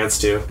get the chance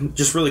to.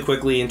 Just really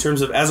quickly, in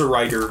terms of as a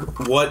writer,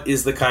 what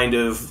is the kind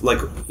of, like,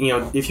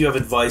 if you have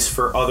advice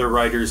for other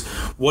writers,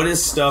 what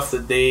is stuff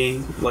that they,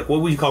 like, what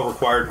would you call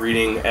required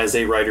reading as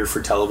a writer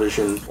for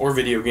television or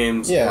video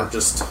games or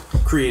just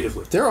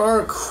creatively? There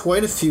are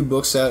quite a few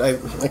books out. I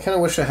kind of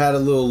wish I had a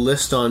little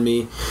list on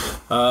me.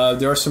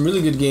 There are some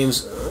really good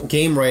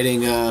game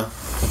writing,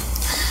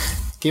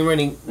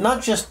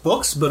 not just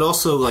books, but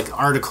also, like,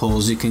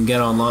 articles you can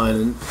get online.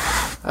 And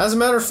as a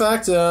matter of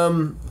fact,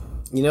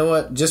 you know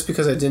what? Just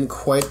because I didn't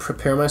quite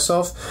prepare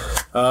myself,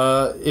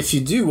 if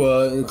you do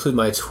include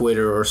my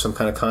Twitter or some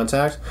kind of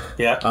contact,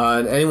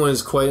 and anyone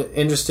is quite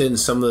interested in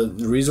some of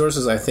the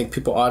resources I think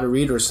people ought to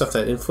read or stuff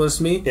that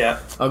influenced me,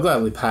 I'll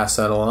gladly pass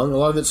that along. A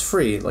lot of it's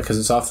free, like, because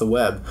it's off the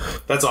web.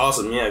 That's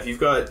awesome. Yeah, if you've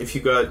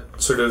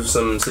got sort of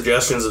some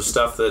suggestions of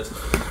stuff that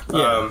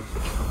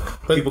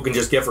people can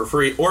just get for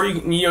free, or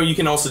you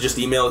can also just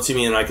email it to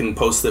me and I can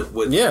post it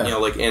with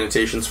like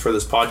annotations for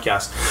this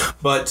podcast.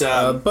 But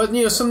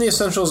some of the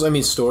essentials. I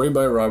mean, Story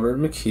by Robert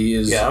McKee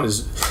is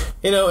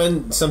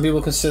and some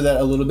people consider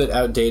that a little bit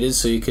outdated,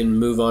 so you can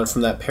move on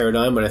from that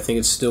paradigm. But I think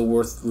it's still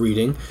worth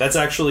reading. That's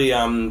actually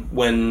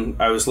when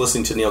I was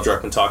listening to Neil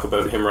Druckmann talk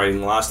about him writing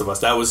The Last of Us.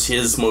 That was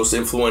his most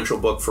influential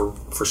book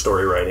for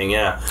story writing.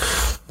 Yeah.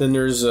 Then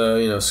there's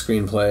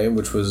Screenplay,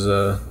 which was.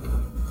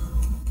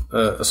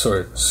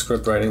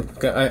 script writing.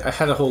 I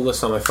had a whole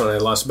list on my phone and I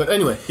lost it. But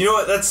anyway. You know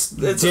what? That's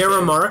Dara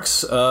okay.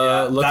 Marks.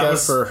 Look out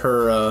for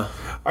her...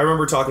 I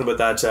remember talking about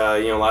that,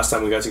 last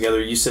time we got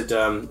together. You said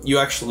you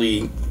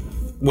actually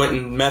went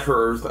and met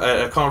her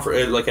at a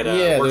conference, like at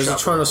a workshop. There's a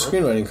Toronto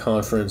screenwriting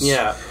conference.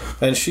 Yeah.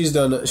 And she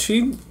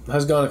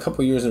has gone a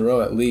couple years in a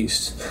row at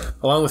least,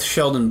 along with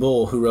Sheldon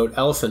Bull, who wrote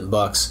Elephant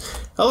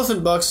Bucks.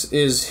 Elephant Bucks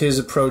is his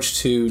approach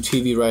to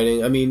TV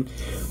writing. I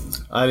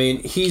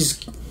mean,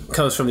 he's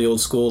comes from the old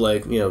school,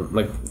 like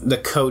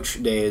the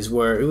Coach days,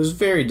 where it was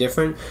very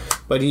different.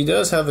 But he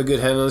does have a good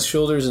head on his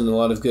shoulders and a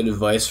lot of good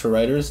advice for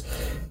writers.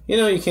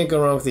 You can't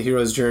go wrong with the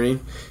hero's journey.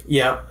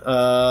 Yeah.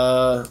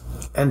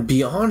 And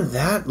beyond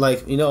that,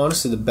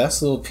 honestly, the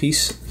best little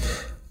piece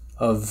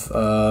of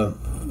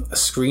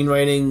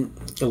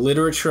screenwriting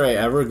literature I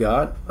ever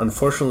got,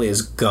 unfortunately,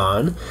 is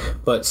gone.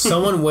 But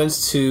someone went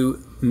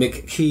to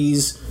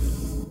McKee's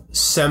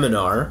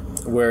seminar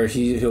where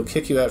he'll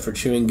kick you out for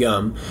chewing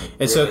gum,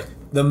 and really? So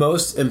the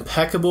most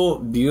impeccable,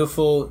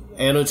 beautiful,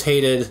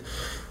 annotated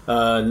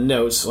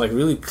notes, like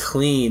really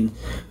clean,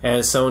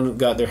 and someone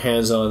got their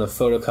hands on a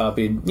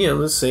photocopied,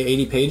 let's say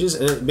 80 pages,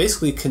 and it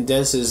basically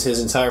condenses his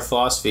entire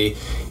philosophy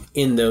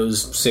in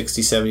those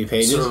 60, 70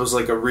 pages. So it was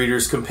like a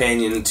reader's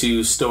companion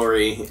to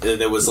story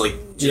that was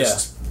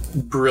just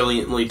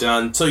brilliantly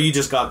done. So you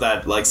just got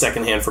that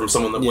secondhand from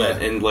someone that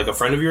went, and a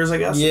friend of yours, I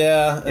guess?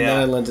 Yeah, and then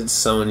I lent it to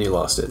someone, you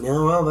lost it. Yeah,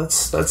 well,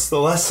 that's the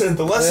lesson.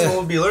 The lesson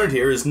will be learned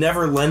here is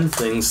never lend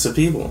things to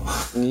people.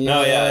 Yeah.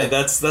 Oh yeah,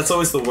 that's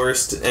always the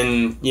worst,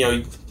 and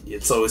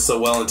it's always so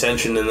well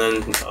intentioned, and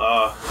then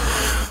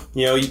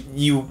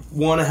you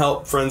want to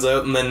help friends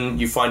out, and then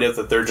you find out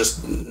that they're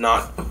just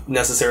not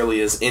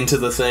necessarily as into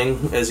the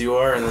thing as you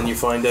are, and then you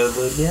find out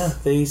that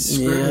they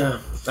screwed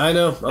it. I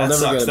know. I'll never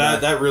sucks. get it back.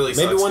 That really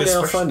sucks. Maybe one day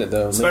I'll find it,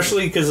 though.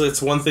 Especially because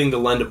it's one thing to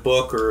lend a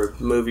book or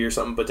a movie or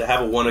something, but to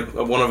have a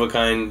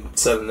one-of-a-kind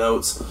set of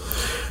notes.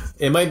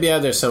 It might be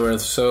out there somewhere,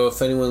 so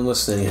if anyone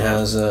listening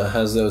has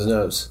those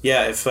notes.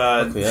 Yeah, if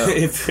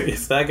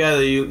that guy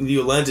that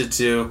you lent it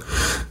to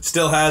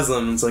still has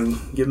them, it's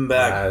like, give them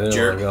back, they're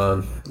jerk.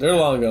 long gone. They're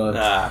long gone.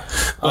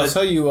 I'll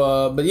tell you,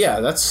 but yeah,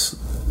 that's...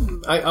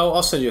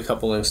 I'll send you a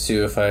couple links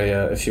too if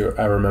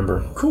I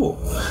remember. Cool.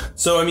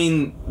 So I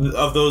mean,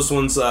 of those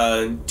ones,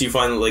 do you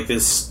find that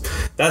this?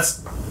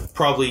 That's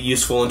probably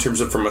useful in terms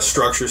of from a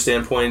structure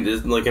standpoint.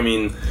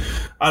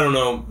 I don't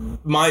know.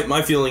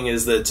 My feeling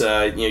is that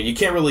you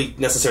can't really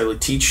necessarily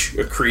teach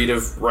a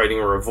creative writing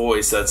or a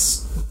voice.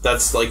 That's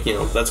that's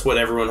what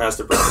everyone has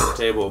to bring to the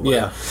table.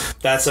 But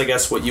that's I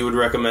guess what you would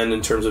recommend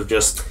in terms of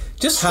just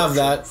have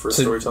that for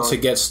to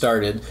get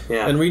started.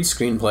 And read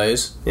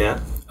screenplays.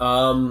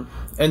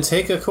 And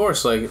take a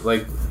course,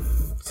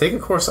 take a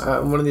course,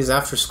 one of these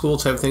after-school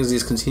type things,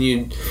 these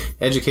continued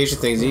education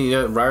things.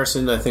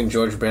 Ryerson, I think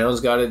George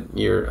Brown's got it.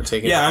 You're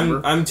taking it.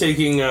 I'm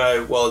taking,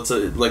 it's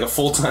a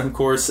full-time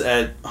course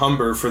at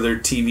Humber for their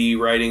TV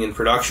writing and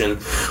production,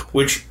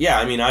 which,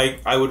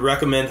 I would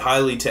recommend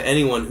highly to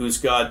anyone who's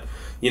got,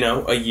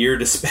 a year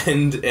to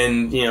spend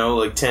and,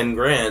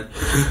 $10,000.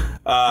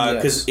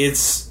 Because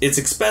it's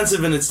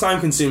expensive and it's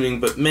time consuming,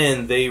 but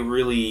man, they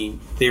really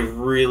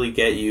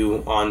get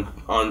you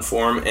on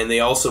form, and they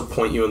also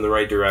point you in the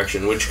right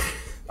direction, which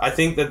I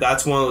think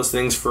that's one of those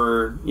things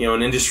for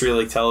an industry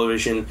like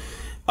television.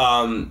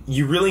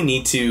 You really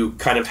need to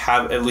kind of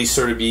have at least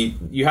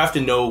you have to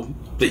know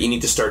that you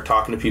need to start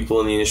talking to people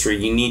in the industry.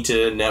 You need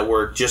to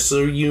network just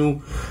so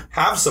you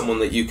have someone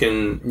that you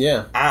can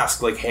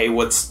ask, hey,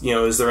 what's,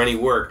 is there any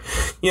work?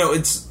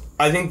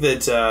 I think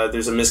that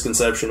there's a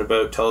misconception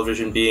about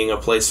television being a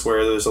place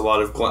where there's a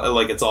lot of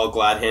it's all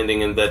glad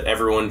handing, and that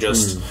everyone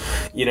just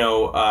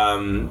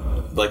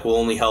will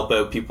only help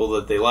out people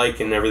that they like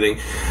and everything.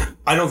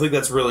 I don't think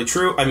that's really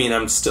true.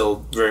 I'm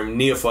still very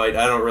neophyte.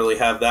 I don't really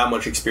have that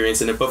much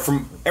experience in it, but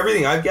from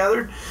everything I've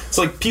gathered, it's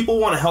people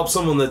want to help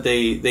someone that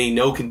they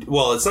know can.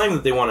 Well, it's not even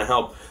that they want to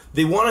help.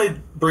 They want to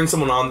bring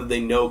someone on that they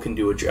know can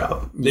do a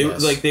job. They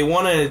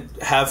want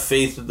to have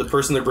faith that the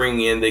person they're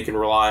bringing in they can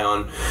rely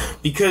on,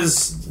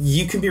 because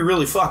you can be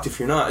really fucked if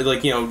you're not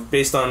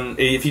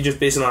if you just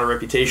base it on a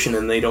reputation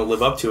and they don't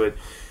live up to it.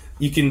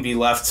 You can be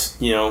left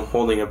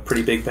holding a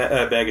pretty big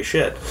bag of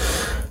shit.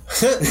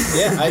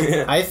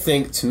 I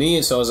think to me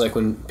it's always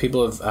when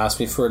people have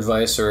asked me for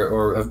advice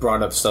or have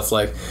brought up stuff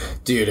like,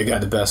 dude, I got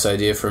the best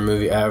idea for a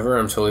movie ever,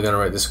 I'm totally gonna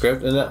write the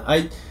script.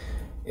 And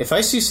if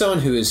I see someone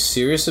who is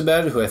serious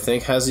about it, who I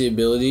think has the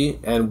ability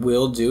and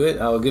will do it,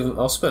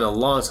 I'll spend a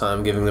long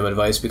time giving them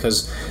advice,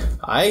 because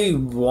I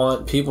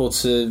want people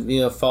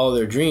to follow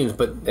their dreams,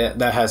 but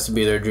that has to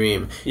be their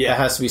dream. That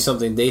has to be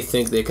something they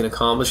think they can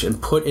accomplish and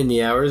put in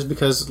the hours,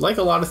 because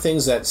a lot of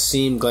things that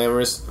seem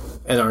glamorous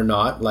and are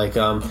not,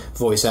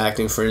 voice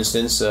acting, for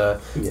instance,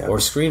 or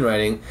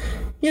screenwriting,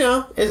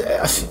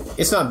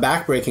 it's not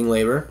backbreaking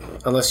labor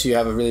unless you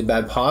have a really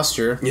bad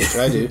posture, which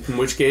I do. In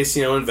which case,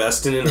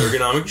 invest in an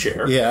ergonomic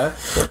chair.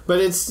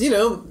 But it's, you're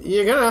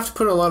going to have to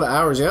put in a lot of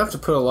hours. You're going to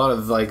have to put a lot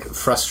of,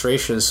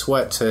 frustration and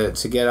sweat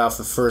to get off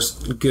the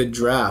first good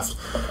draft.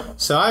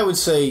 So I would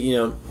say,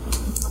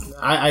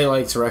 I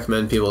like to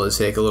recommend people to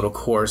take a little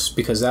course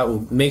because that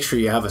will make sure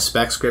you have a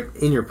spec script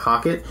in your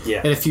pocket.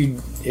 Yeah. And if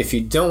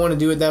you don't want to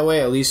do it that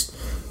way, at least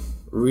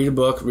read a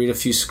book, read a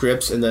few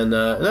scripts, and then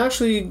and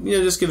actually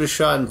just give it a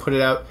shot and put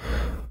it out.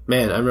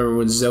 Man, I remember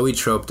when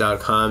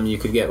Zoetrope.com, you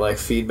could get like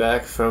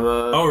feedback from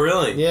Oh,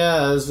 really?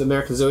 Yeah, it was the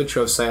American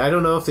Zoetrope site. I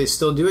don't know if they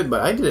still do it,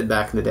 but I did it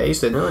back in the day.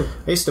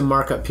 I used to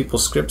mark up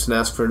people's scripts and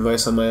ask for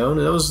advice on my own,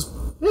 and it was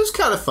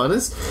kind of fun.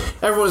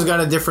 Everyone's got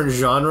a different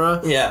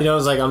genre. Yeah.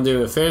 It's like I'm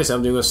doing a fantasy,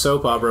 I'm doing a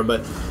soap opera,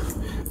 but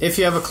if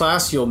you have a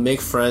class, you'll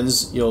make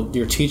friends.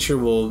 Your teacher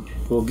will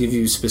give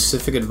you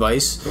specific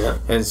advice,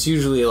 and it's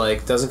usually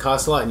like doesn't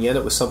cost a lot, and you end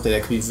up with something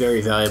that could be very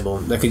valuable,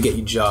 that could get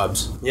you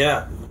jobs.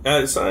 Yeah.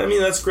 So, I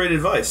mean, that's great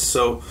advice.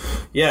 So,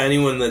 yeah,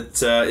 anyone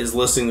that is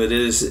listening that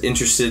is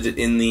interested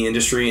in the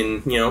industry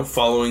and,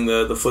 following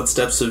the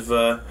footsteps of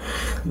the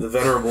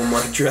venerable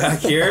Mike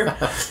Drack here,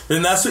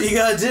 then that's what you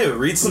got to do.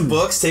 Read some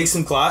books, take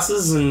some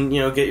classes, and,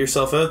 get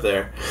yourself out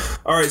there.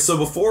 All right, so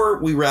before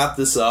we wrap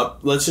this up,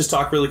 let's just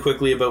talk really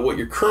quickly about what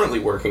you're currently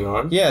working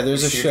on. Yeah,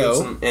 there's a show.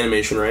 Some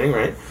animation writing,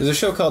 right? There's a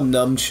show called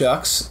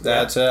Nunchucks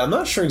that I'm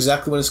not sure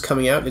exactly when it's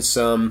coming out. It's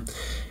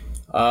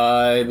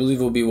I believe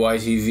it will be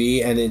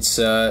YTV, and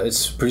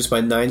it's produced by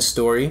 9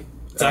 Story.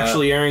 It's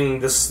actually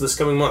airing this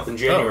coming month in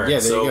January. Oh, yeah,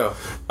 there you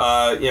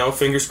go.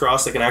 Fingers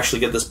crossed I can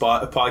actually get this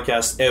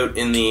podcast out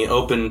in the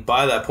open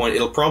by that point.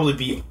 It'll probably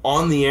be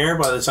on the air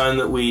by the time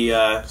that we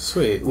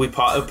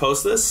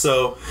post this,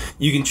 so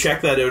you can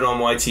check that out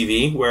on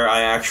YTV where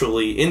I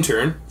actually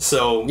intern.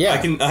 So yeah.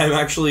 I'm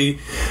actually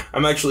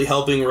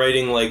helping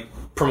writing like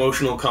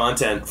promotional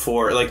content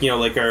for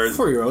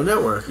for your own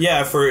network.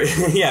 Yeah,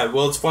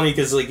 well, it's funny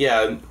because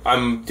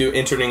I'm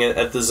interning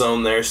at the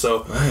Zone there,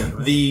 so right.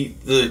 the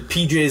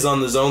PJs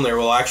on the Zone there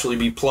will actually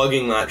be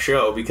plugging that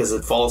show because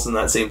it falls in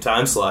that same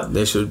time slot.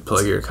 They should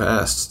plug your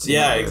cast.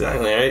 Yeah,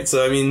 exactly. Right.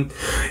 So I mean,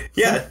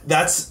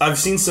 I've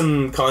seen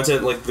some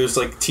content, like there's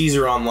like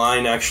teaser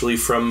online actually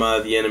from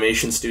the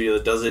animation studio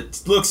that does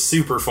it. It looks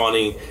super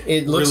funny.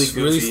 It looks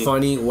really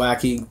funny,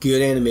 wacky,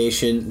 good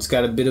animation. It's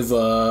got a bit of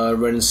a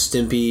Ren and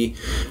Stimpy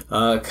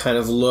kind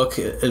of look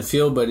and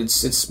feel, but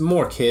it's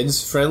more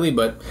kids friendly.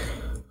 But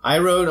I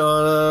wrote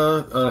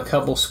on a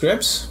couple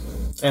scripts,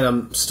 and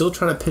I'm still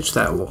trying to pitch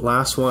that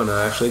last one.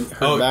 I actually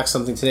heard back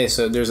something today,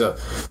 so there's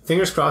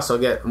fingers crossed I'll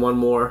get one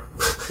more.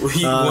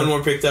 One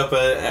more picked up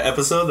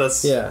episode.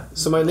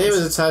 So my name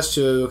is attached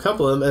to a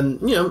couple of them,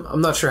 and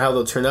I'm not sure how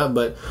they'll turn out,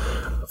 but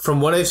from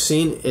what I've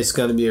seen, it's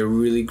going to be a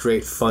really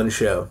great, fun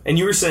show. And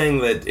you were saying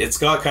that it's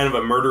got kind of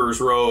a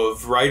murderer's row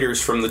of writers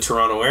from the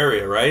Toronto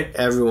area, right?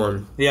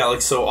 Everyone. Yeah,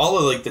 so all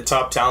of the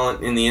top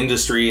talent in the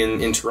industry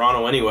in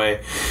Toronto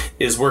anyway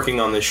is working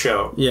on this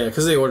show. Yeah,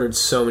 because they ordered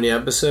so many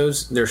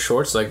episodes. They're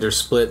shorts, they're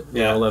split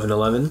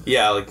 11-11.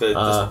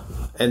 Yeah,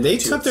 and they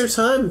took their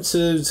time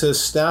to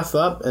staff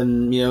up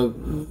and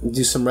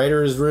do some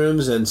writers'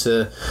 rooms and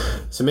to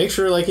make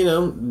sure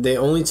they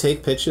only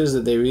take pitches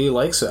that they really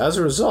like. So as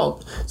a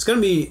result, it's going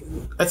to be,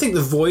 I think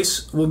the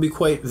voice will be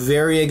quite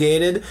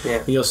variegated.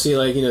 Yeah. You'll see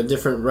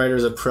different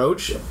writers'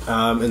 approach,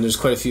 and there's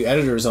quite a few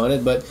editors on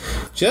it. But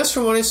just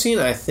from what I've seen,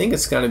 I think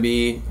it's going to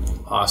be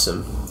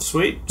awesome.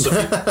 Sweet. So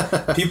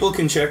people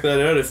can check that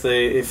out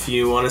if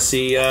you want to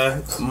see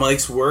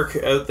Mike's work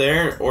out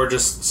there or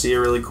just see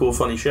a really cool,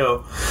 funny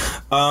show.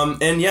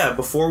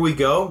 Before we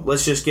go,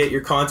 let's just get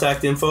your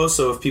contact info.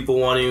 So if people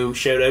want to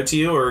shout out to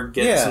you or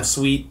get some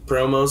sweet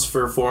promos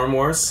for Forum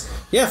Wars.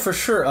 Yeah, for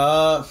sure.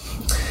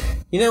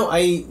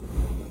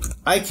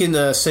 I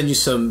can send you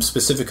some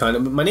specific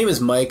content. My name is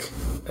Mike,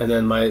 and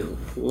then my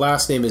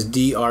last name is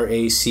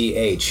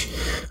Drach.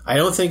 I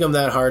don't think I'm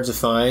that hard to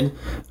find.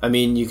 I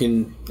mean, you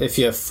can, if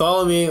you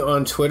follow me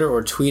on Twitter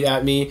or tweet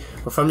at me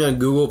or find me on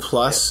Google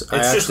Plus.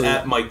 It's just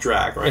at Mike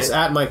Drack, right? It's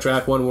at Mike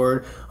Drack, one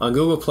word. On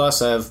Google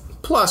Plus, I have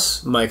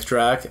plus Mike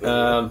Drack.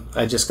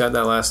 I just got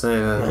that last night.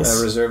 Nice.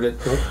 I reserved it.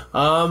 Cool.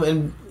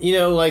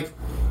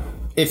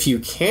 If you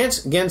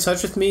can't get in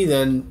touch with me,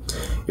 then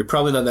you're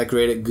probably not that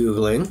great at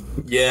Googling.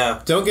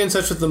 Yeah. Don't get in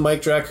touch with the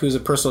Mike Drack, who's a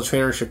personal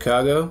trainer in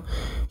Chicago.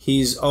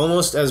 He's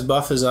almost as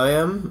buff as I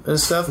am and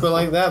stuff,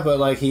 but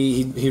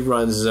he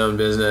runs his own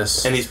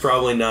business. And he's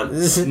probably not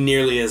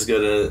nearly as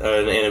good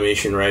an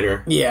animation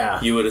writer.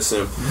 Yeah. You would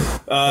assume.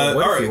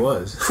 What if he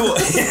was? Cool.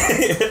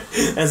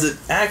 As it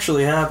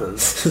actually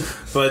happens.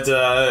 But,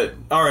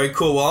 alright,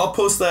 cool. Well, I'll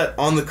post that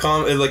on the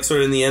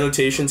sort of in the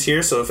annotations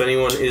here, so if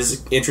anyone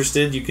is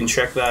interested, you can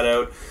check that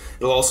out.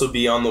 It'll also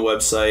be on the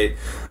website.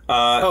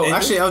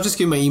 Actually, I'll just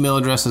give my email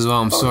address as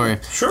well. I'm sorry.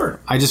 Sure.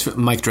 I just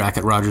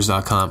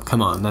MikeDrack@Rogers.com.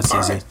 Come on, that's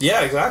easy. Right.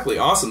 Yeah, exactly.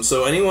 Awesome.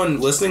 So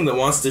anyone listening that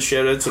wants to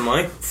shout out to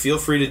Mike, feel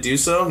free to do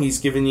so. He's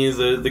giving you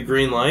the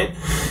green light.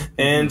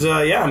 And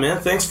man,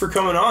 thanks for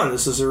coming on.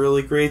 This is a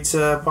really great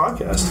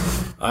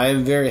podcast. I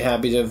am very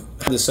happy to have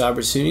had this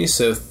opportunity.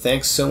 So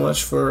thanks so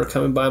much for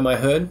coming by my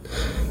hood.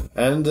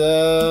 And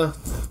it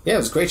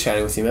was great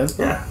chatting with you, man.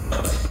 Yeah.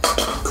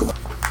 Cool.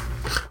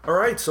 All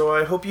right, so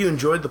I hope you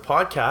enjoyed the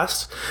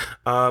podcast.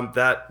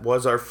 That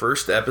was our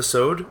first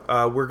episode.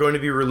 We're going to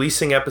be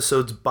releasing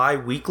episodes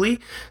bi-weekly,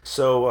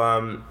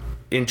 so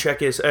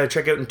check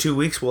out in 2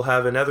 weeks. We'll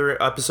have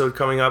another episode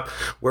coming up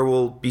where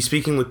we'll be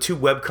speaking with two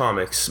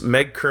webcomics,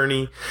 Meg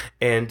Kearney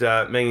and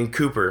Megan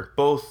Cooper,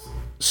 both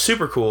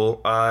super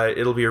cool.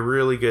 It'll be a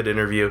really good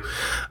interview.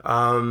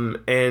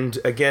 And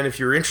again, if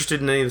you're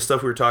interested in any of the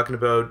stuff we were talking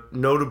about,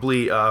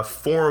 notably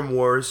Forum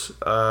Wars,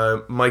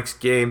 Mike's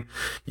game,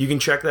 you can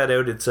check that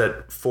out. It's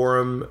at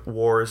Forum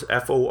Wars,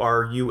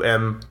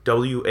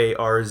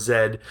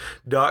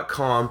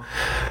 FORUMWARZ.com.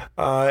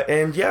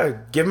 And yeah,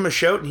 give him a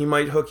shout and he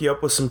might hook you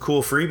up with some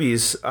cool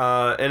freebies.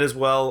 And as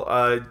well,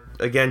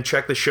 again,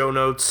 check the show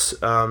notes.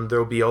 There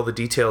will be all the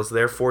details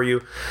there for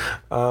you.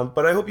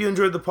 But I hope you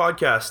enjoyed the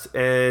podcast,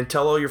 and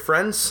tell all your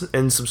friends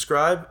and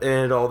subscribe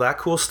and all that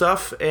cool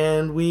stuff.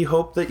 And we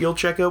hope that you'll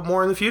check out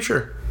more in the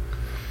future.